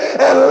here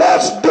and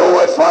let's do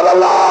it for the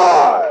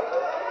Lord.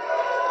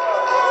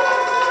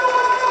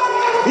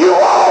 You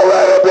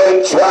already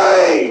been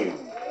trained.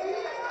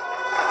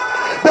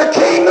 The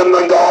kingdom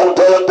done gone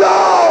to the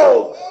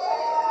dogs.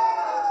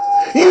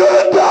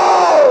 You're the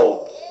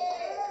dogs.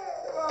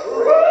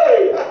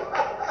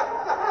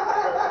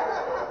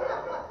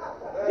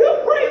 You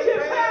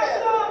preaching,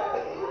 Pastor.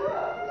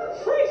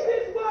 Preach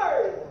this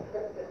word.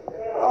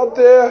 Out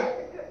there,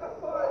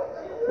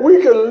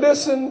 we can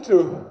listen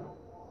to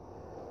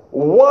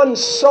one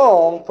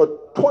song for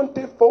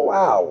 24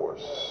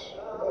 hours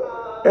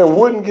and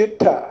wouldn't get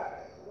tired.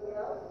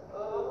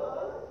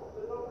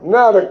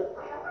 Now the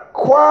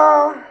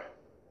choir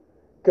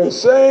can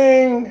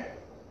sing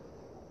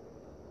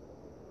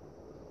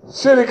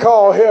City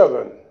Called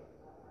Heaven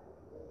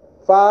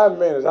 5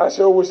 minutes. I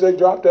sure wish they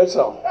dropped that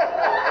song.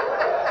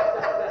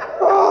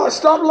 Oh,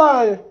 stop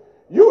lying.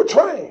 You were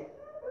trained.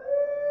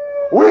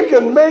 We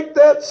can make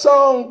that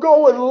song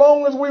go as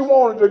long as we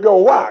want it to go.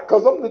 Why?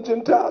 Because I'm the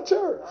Gentile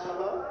church.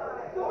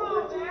 Come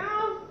on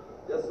now.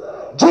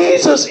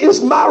 Jesus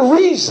is my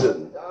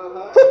reason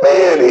for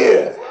being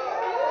here.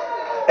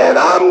 And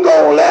I'm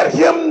going to let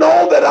him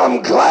know that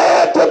I'm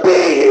glad to be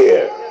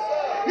here.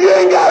 You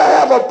ain't got to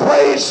have a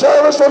praise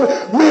service for me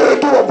to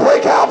do a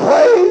breakout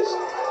praise.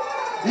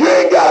 You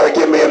ain't got to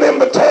give me an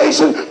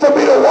invitation for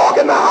me to walk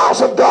in the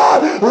house of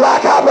God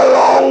like I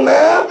belong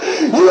there.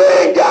 You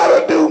ain't got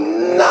to do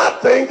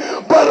nothing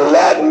but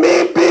let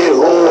me be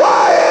who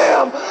I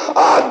am,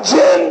 a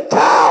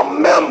Gentile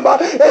member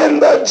in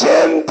the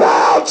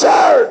Gentile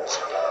church.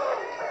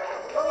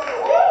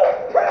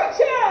 Preach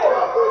it.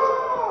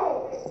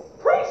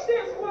 Preach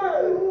this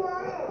word.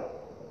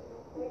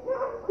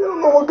 You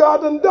don't know what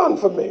God done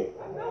for me.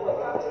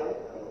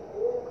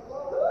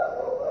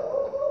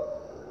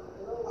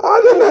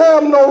 I didn't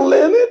have no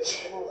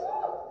lineage.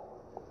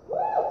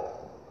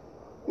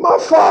 My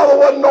father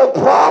wasn't no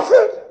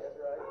prophet.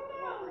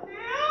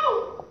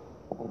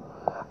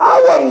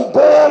 I wasn't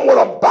born with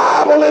a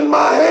Bible in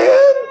my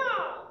hand.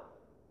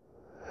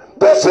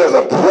 This is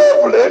a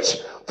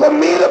privilege for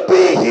me to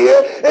be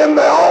here, and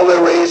the only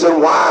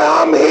reason why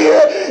I'm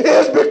here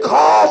is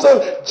because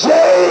of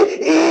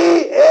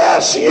JESUS.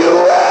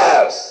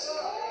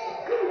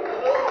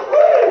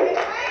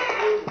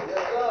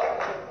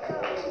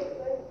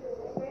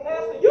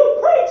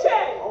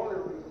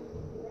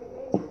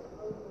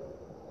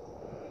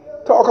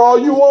 Talk all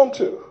you want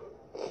to.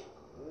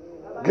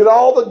 Get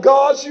all the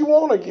gods you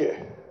want to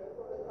get.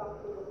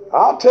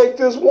 I'll take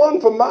this one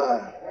for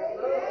mine.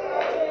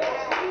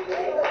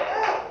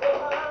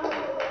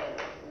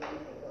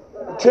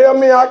 Tell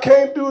me I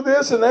can't do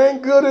this and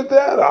ain't good at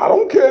that. I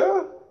don't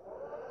care.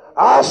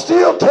 I'll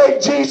still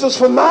take Jesus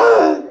for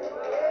mine.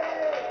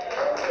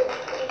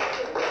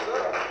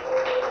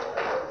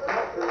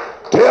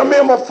 Tell me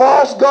I'm a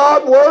false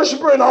God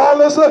worshiper and all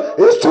this stuff.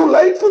 It's too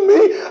late for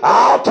me.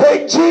 I'll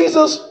take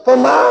Jesus for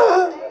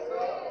mine.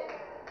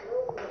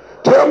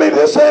 Tell me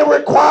this ain't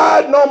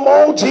required no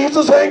more.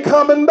 Jesus ain't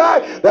coming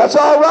back. That's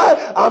all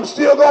right. I'm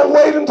still going to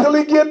wait until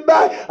he get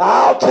back.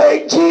 I'll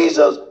take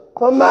Jesus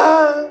for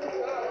mine.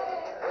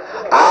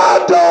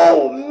 I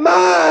don't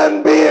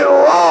mind being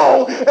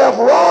wrong if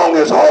wrong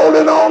is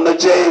holding on to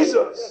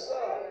Jesus.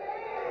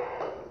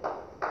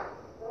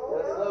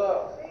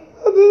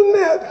 Other than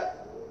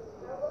that,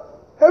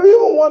 have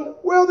you ever wondered,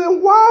 well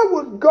then why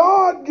would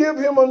God give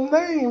him a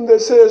name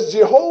that says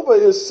Jehovah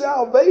is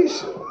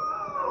salvation?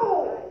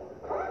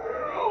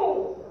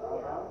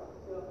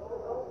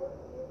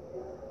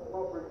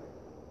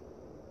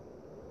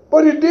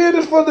 But he did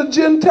it for the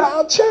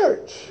Gentile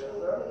church.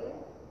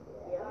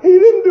 He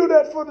didn't do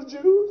that for the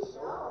Jews.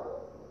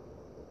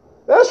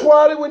 That's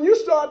why when you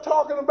start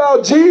talking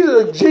about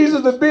Jesus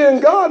as being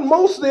God,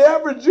 most of the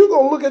average Jew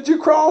going to look at you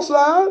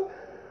cross-eyed,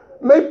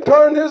 maybe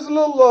turn his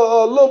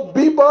little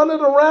bee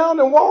bonnet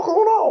around and walk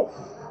on off.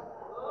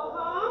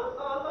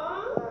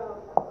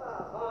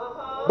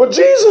 But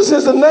Jesus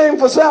is the name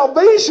for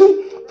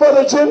salvation for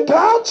the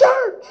Gentile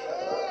church.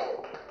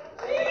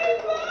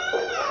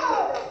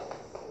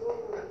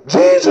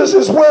 Jesus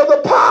is where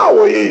the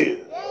power is.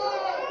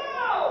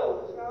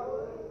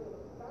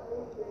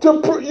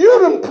 You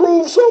done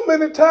proved so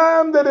many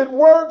times that it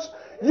works.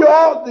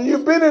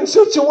 You've been in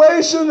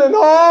situations and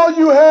all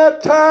you had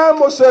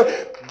time was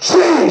say,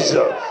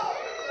 Jesus.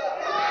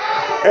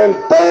 And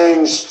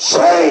things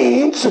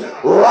changed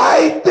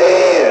right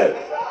then.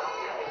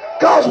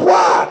 Because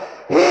why?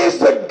 He's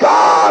the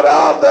God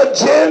of the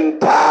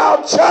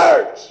Gentile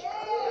church.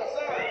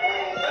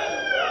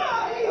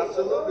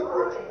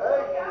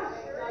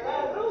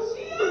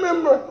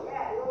 Remember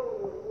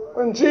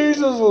when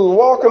Jesus was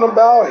walking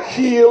about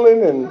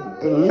healing and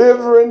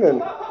delivering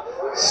and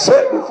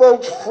setting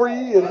folks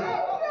free, and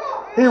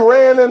he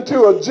ran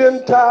into a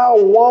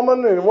Gentile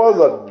woman and it was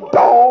a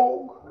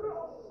dog?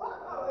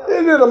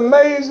 Isn't it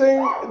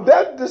amazing?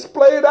 That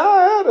displayed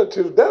our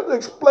attitude. That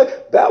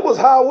was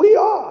how we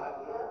are.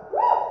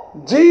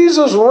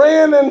 Jesus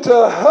ran into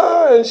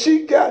her and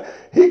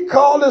he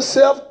called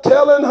himself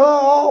telling her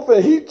off,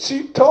 and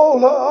she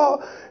told her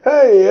off.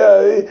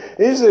 Hey,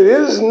 he said, it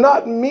is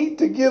not meet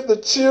to give the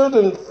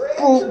children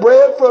food,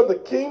 bread for the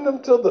kingdom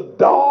to the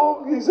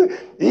dog. He said,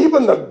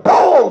 even the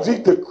dogs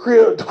eat the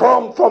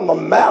crumb from the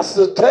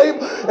master's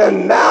table.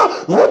 And now,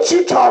 what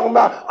you talking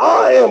about?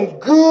 I am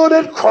good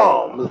at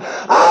crumbs.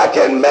 I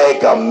can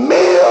make a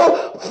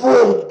meal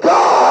with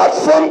God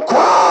from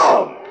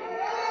crumbs.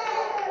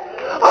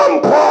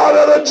 I'm part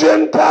of the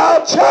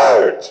Gentile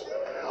church.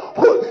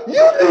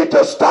 You need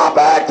to stop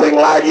acting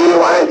like you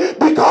ain't,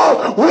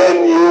 because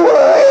when you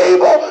are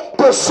able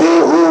to see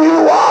who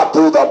you are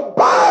through the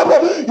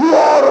Bible, you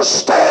ought to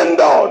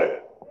stand on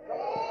it.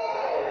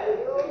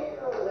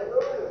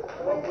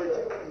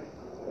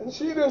 And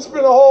she didn't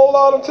spend a whole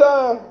lot of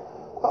time.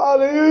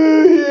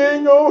 Hallelujah, he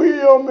ain't gonna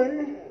heal me.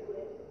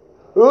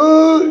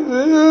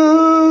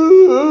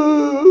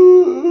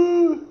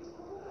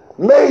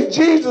 May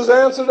Jesus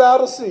answered out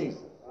of season.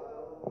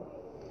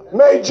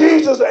 May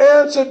Jesus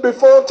answer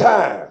before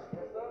time.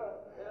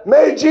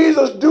 May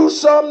Jesus do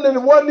something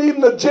that wasn't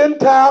even the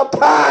Gentile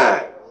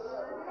time.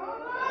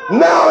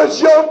 Now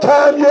it's your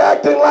time. You're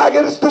acting like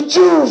it's the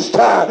Jews'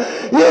 time.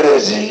 It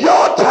is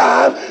your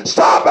time.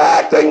 Stop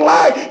acting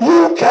like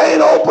you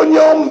can't open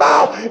your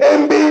mouth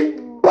and be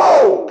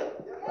bold.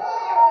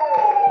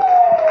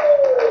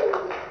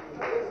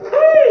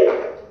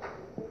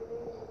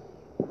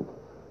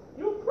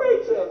 You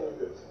preaching.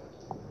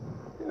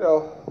 You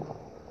know,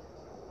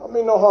 I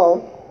mean no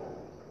harm.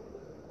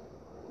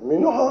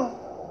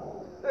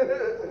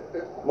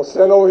 I'm going to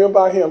stand over here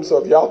by him, so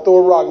if y'all throw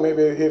a rock,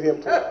 maybe it'll hit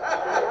him too.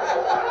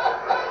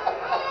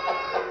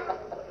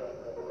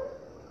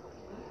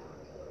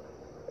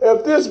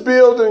 If this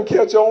building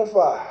catch on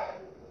fire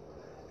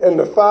and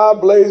the fire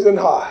blazing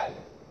hot,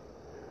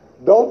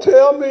 don't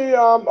tell me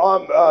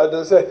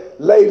they say,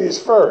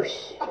 ladies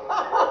first.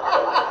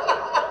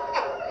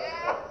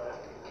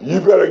 You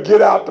better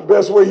get out the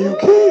best way you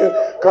can,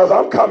 because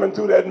I'm coming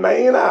through that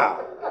main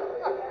aisle.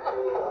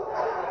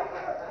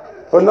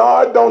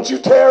 Bernard, don't you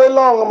tarry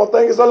long. I'm going to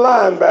think it's a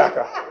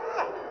linebacker.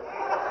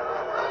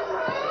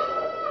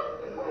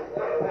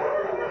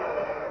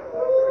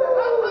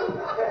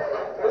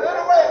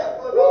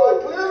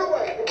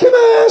 Can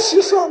I ask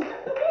you something?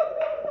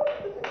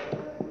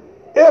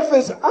 If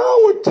it's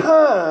our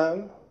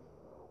time,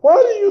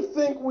 why do you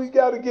think we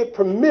got to get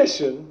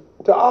permission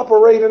to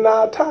operate in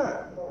our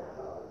time?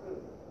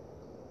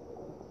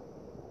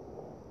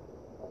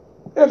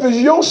 If it's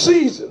your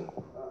season,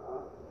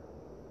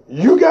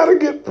 you got to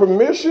get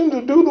permission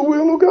to do the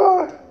will of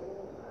God?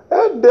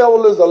 That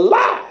devil is a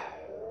lie.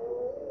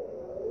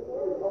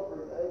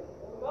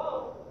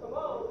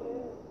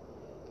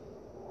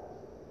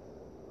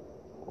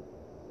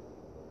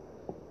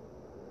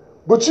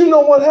 But you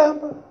know what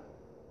happened?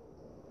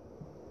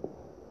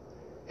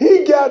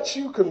 He got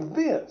you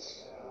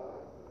convinced.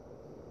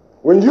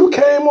 When you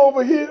came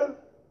over here,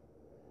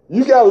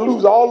 you got to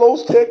lose all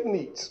those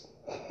techniques.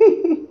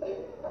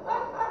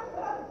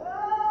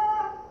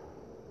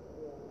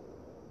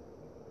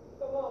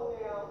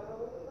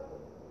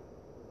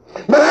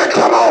 Man,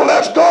 come on,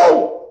 let's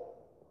go.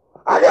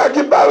 I got to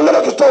get by the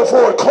liquor store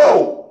for a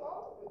clothes.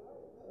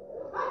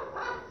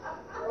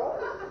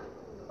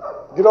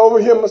 Get over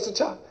here, Mr.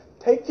 Child.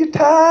 Take your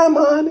time,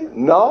 honey.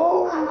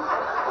 No,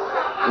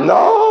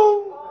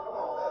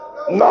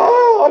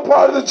 I'm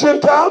part of the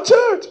Gentile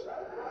church.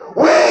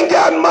 We ain't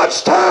got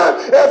much time.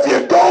 If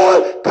you're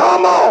going,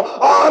 come on,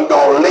 or I'm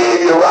going to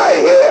leave you right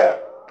here.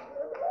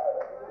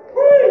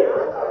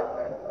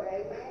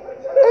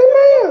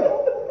 Amen.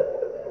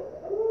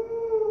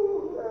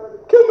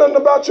 Care nothing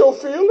about your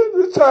feelings.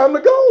 It's time to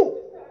go.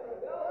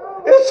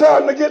 It's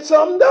time to get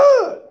something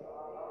done.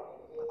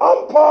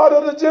 I'm part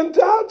of the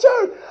Gentile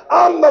church.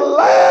 I'm the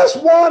last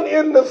one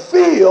in the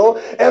field,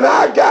 and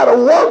I got to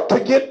work to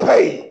get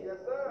paid.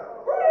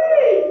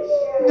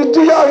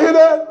 Do y'all hear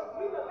that?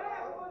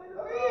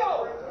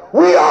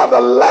 We are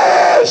the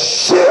last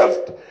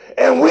shift,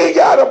 and we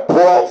got to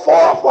pull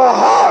forth a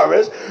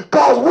harvest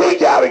because we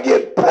got to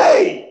get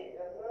paid.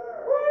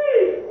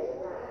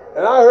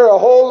 And I heard a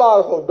whole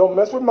lot of folks, don't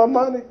mess with my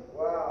money.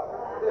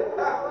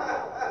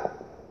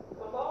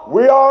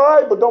 We all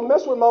right, but don't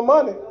mess with my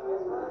money.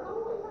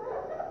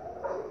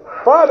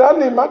 Friday, I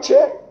need my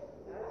check.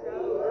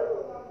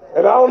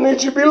 And I don't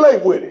need you to be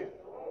late with it.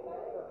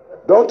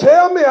 Don't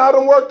tell me I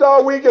done worked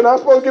all week and I'm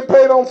supposed to get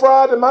paid on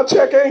Friday and my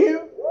check ain't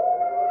here.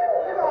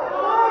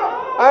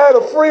 I had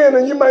a friend,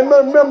 and you may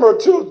remember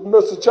too,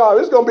 Mr. Charlie,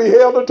 it's going to be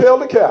hell to tell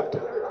the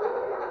captain.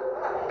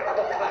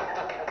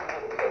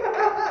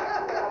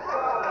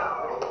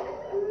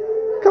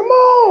 Come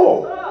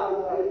on.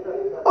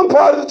 I'm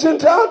part of the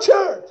Gentile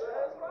church.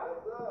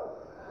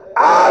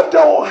 I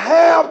don't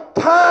have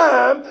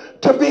time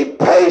to be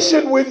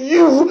patient with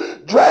you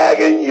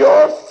dragging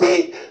your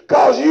feet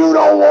because you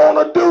don't want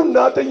to do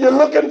nothing. You're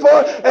looking for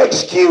an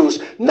excuse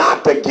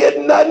not to get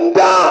nothing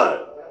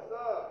done.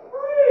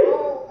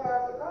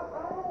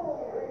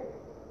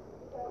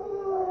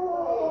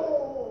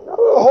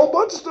 A whole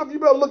bunch of stuff you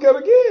better look at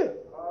again.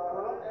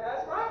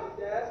 That's right.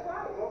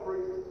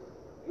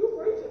 You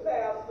preach it,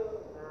 Pastor.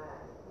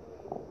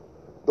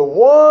 The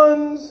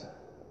ones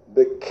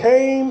that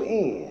came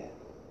in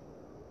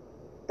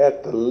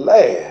at the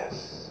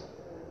last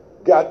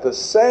got the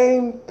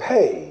same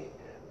pay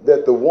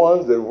that the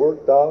ones that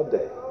worked all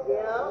day.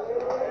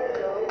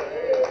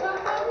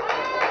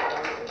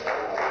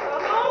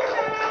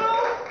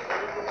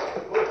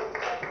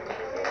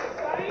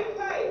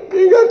 You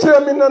ain't got to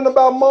tell me nothing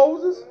about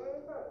Moses.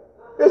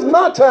 It's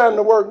my time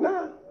to work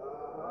now.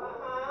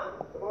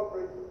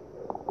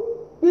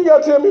 You ain't got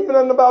to tell me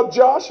nothing about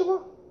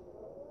Joshua.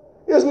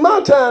 It's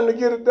my time to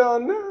get it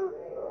done now.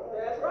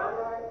 That's right.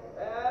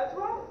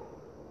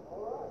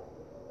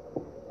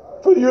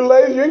 For you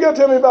ladies, you ain't got to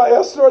tell me about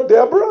Esther or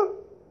Deborah.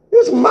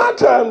 It's my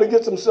time to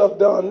get some stuff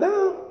done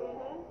now.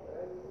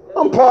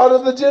 I'm part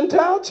of the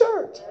Gentile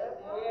church.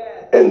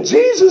 And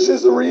Jesus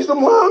is the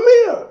reason why I'm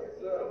here.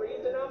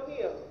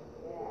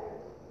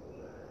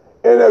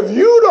 And if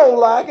you don't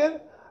like it,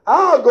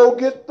 I'll go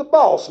get the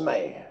boss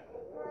man.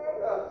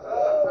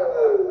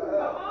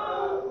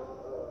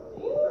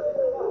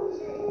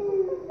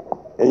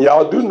 And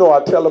y'all do know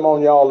I tell him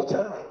on you all the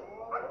time.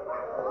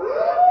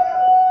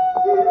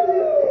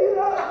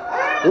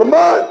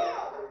 Lamont,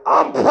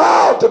 I'm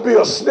proud to be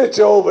a snitcher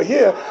over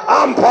here.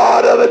 I'm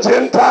part of the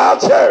Gentile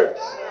church.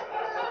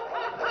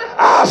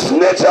 I'll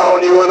snitch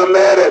on you in a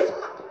minute.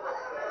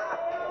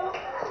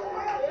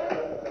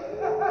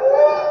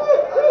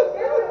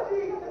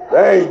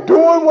 They ain't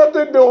doing what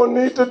they're doing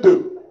need to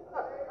do.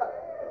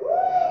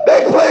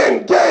 They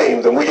playing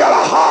games and we got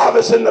a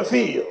harvest in the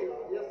field.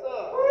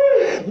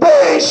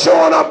 They ain't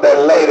showing up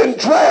there late and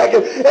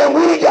dragging and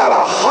we got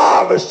a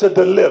harvest to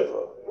deliver.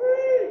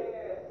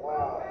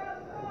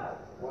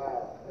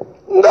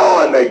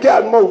 Knowing they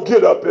got more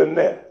get up in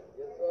there.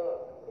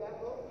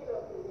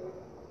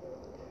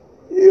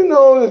 You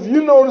know, if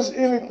you notice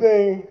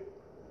anything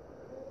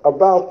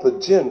about the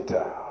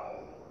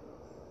Gentiles,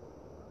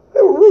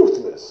 they were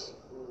ruthless.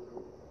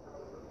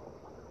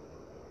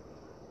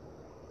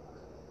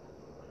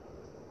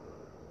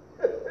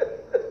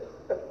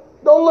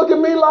 Don't look at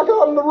me like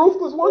I'm the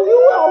ruthless one.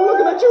 I'm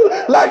looking at you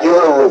like you're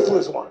the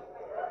ruthless one.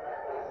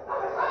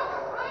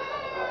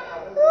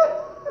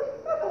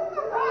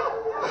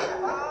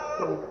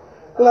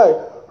 Like,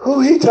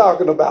 who he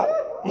talking about?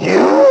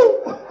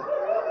 You?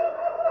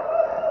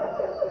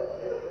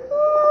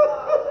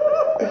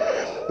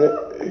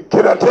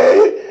 Can I tell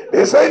you?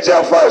 This ain't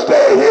your first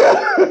day here.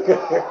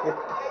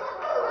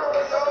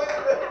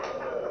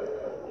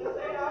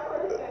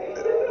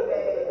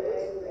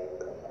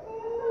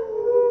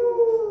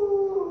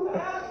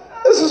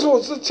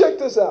 So check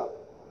this out.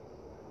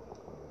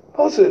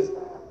 Paul says,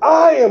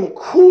 I am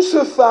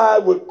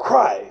crucified with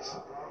Christ.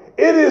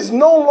 It is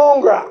no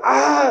longer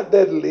I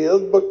that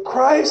live, but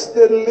Christ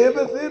that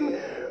liveth in me.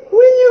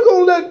 When you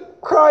gonna let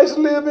Christ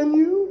live in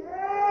you?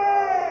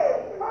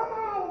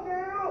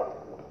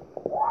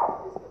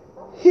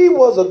 He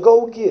was a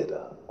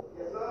go-getter.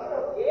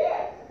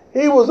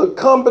 He was a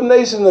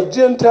combination of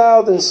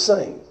Gentiles and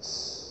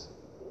saints.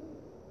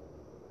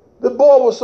 The boy was so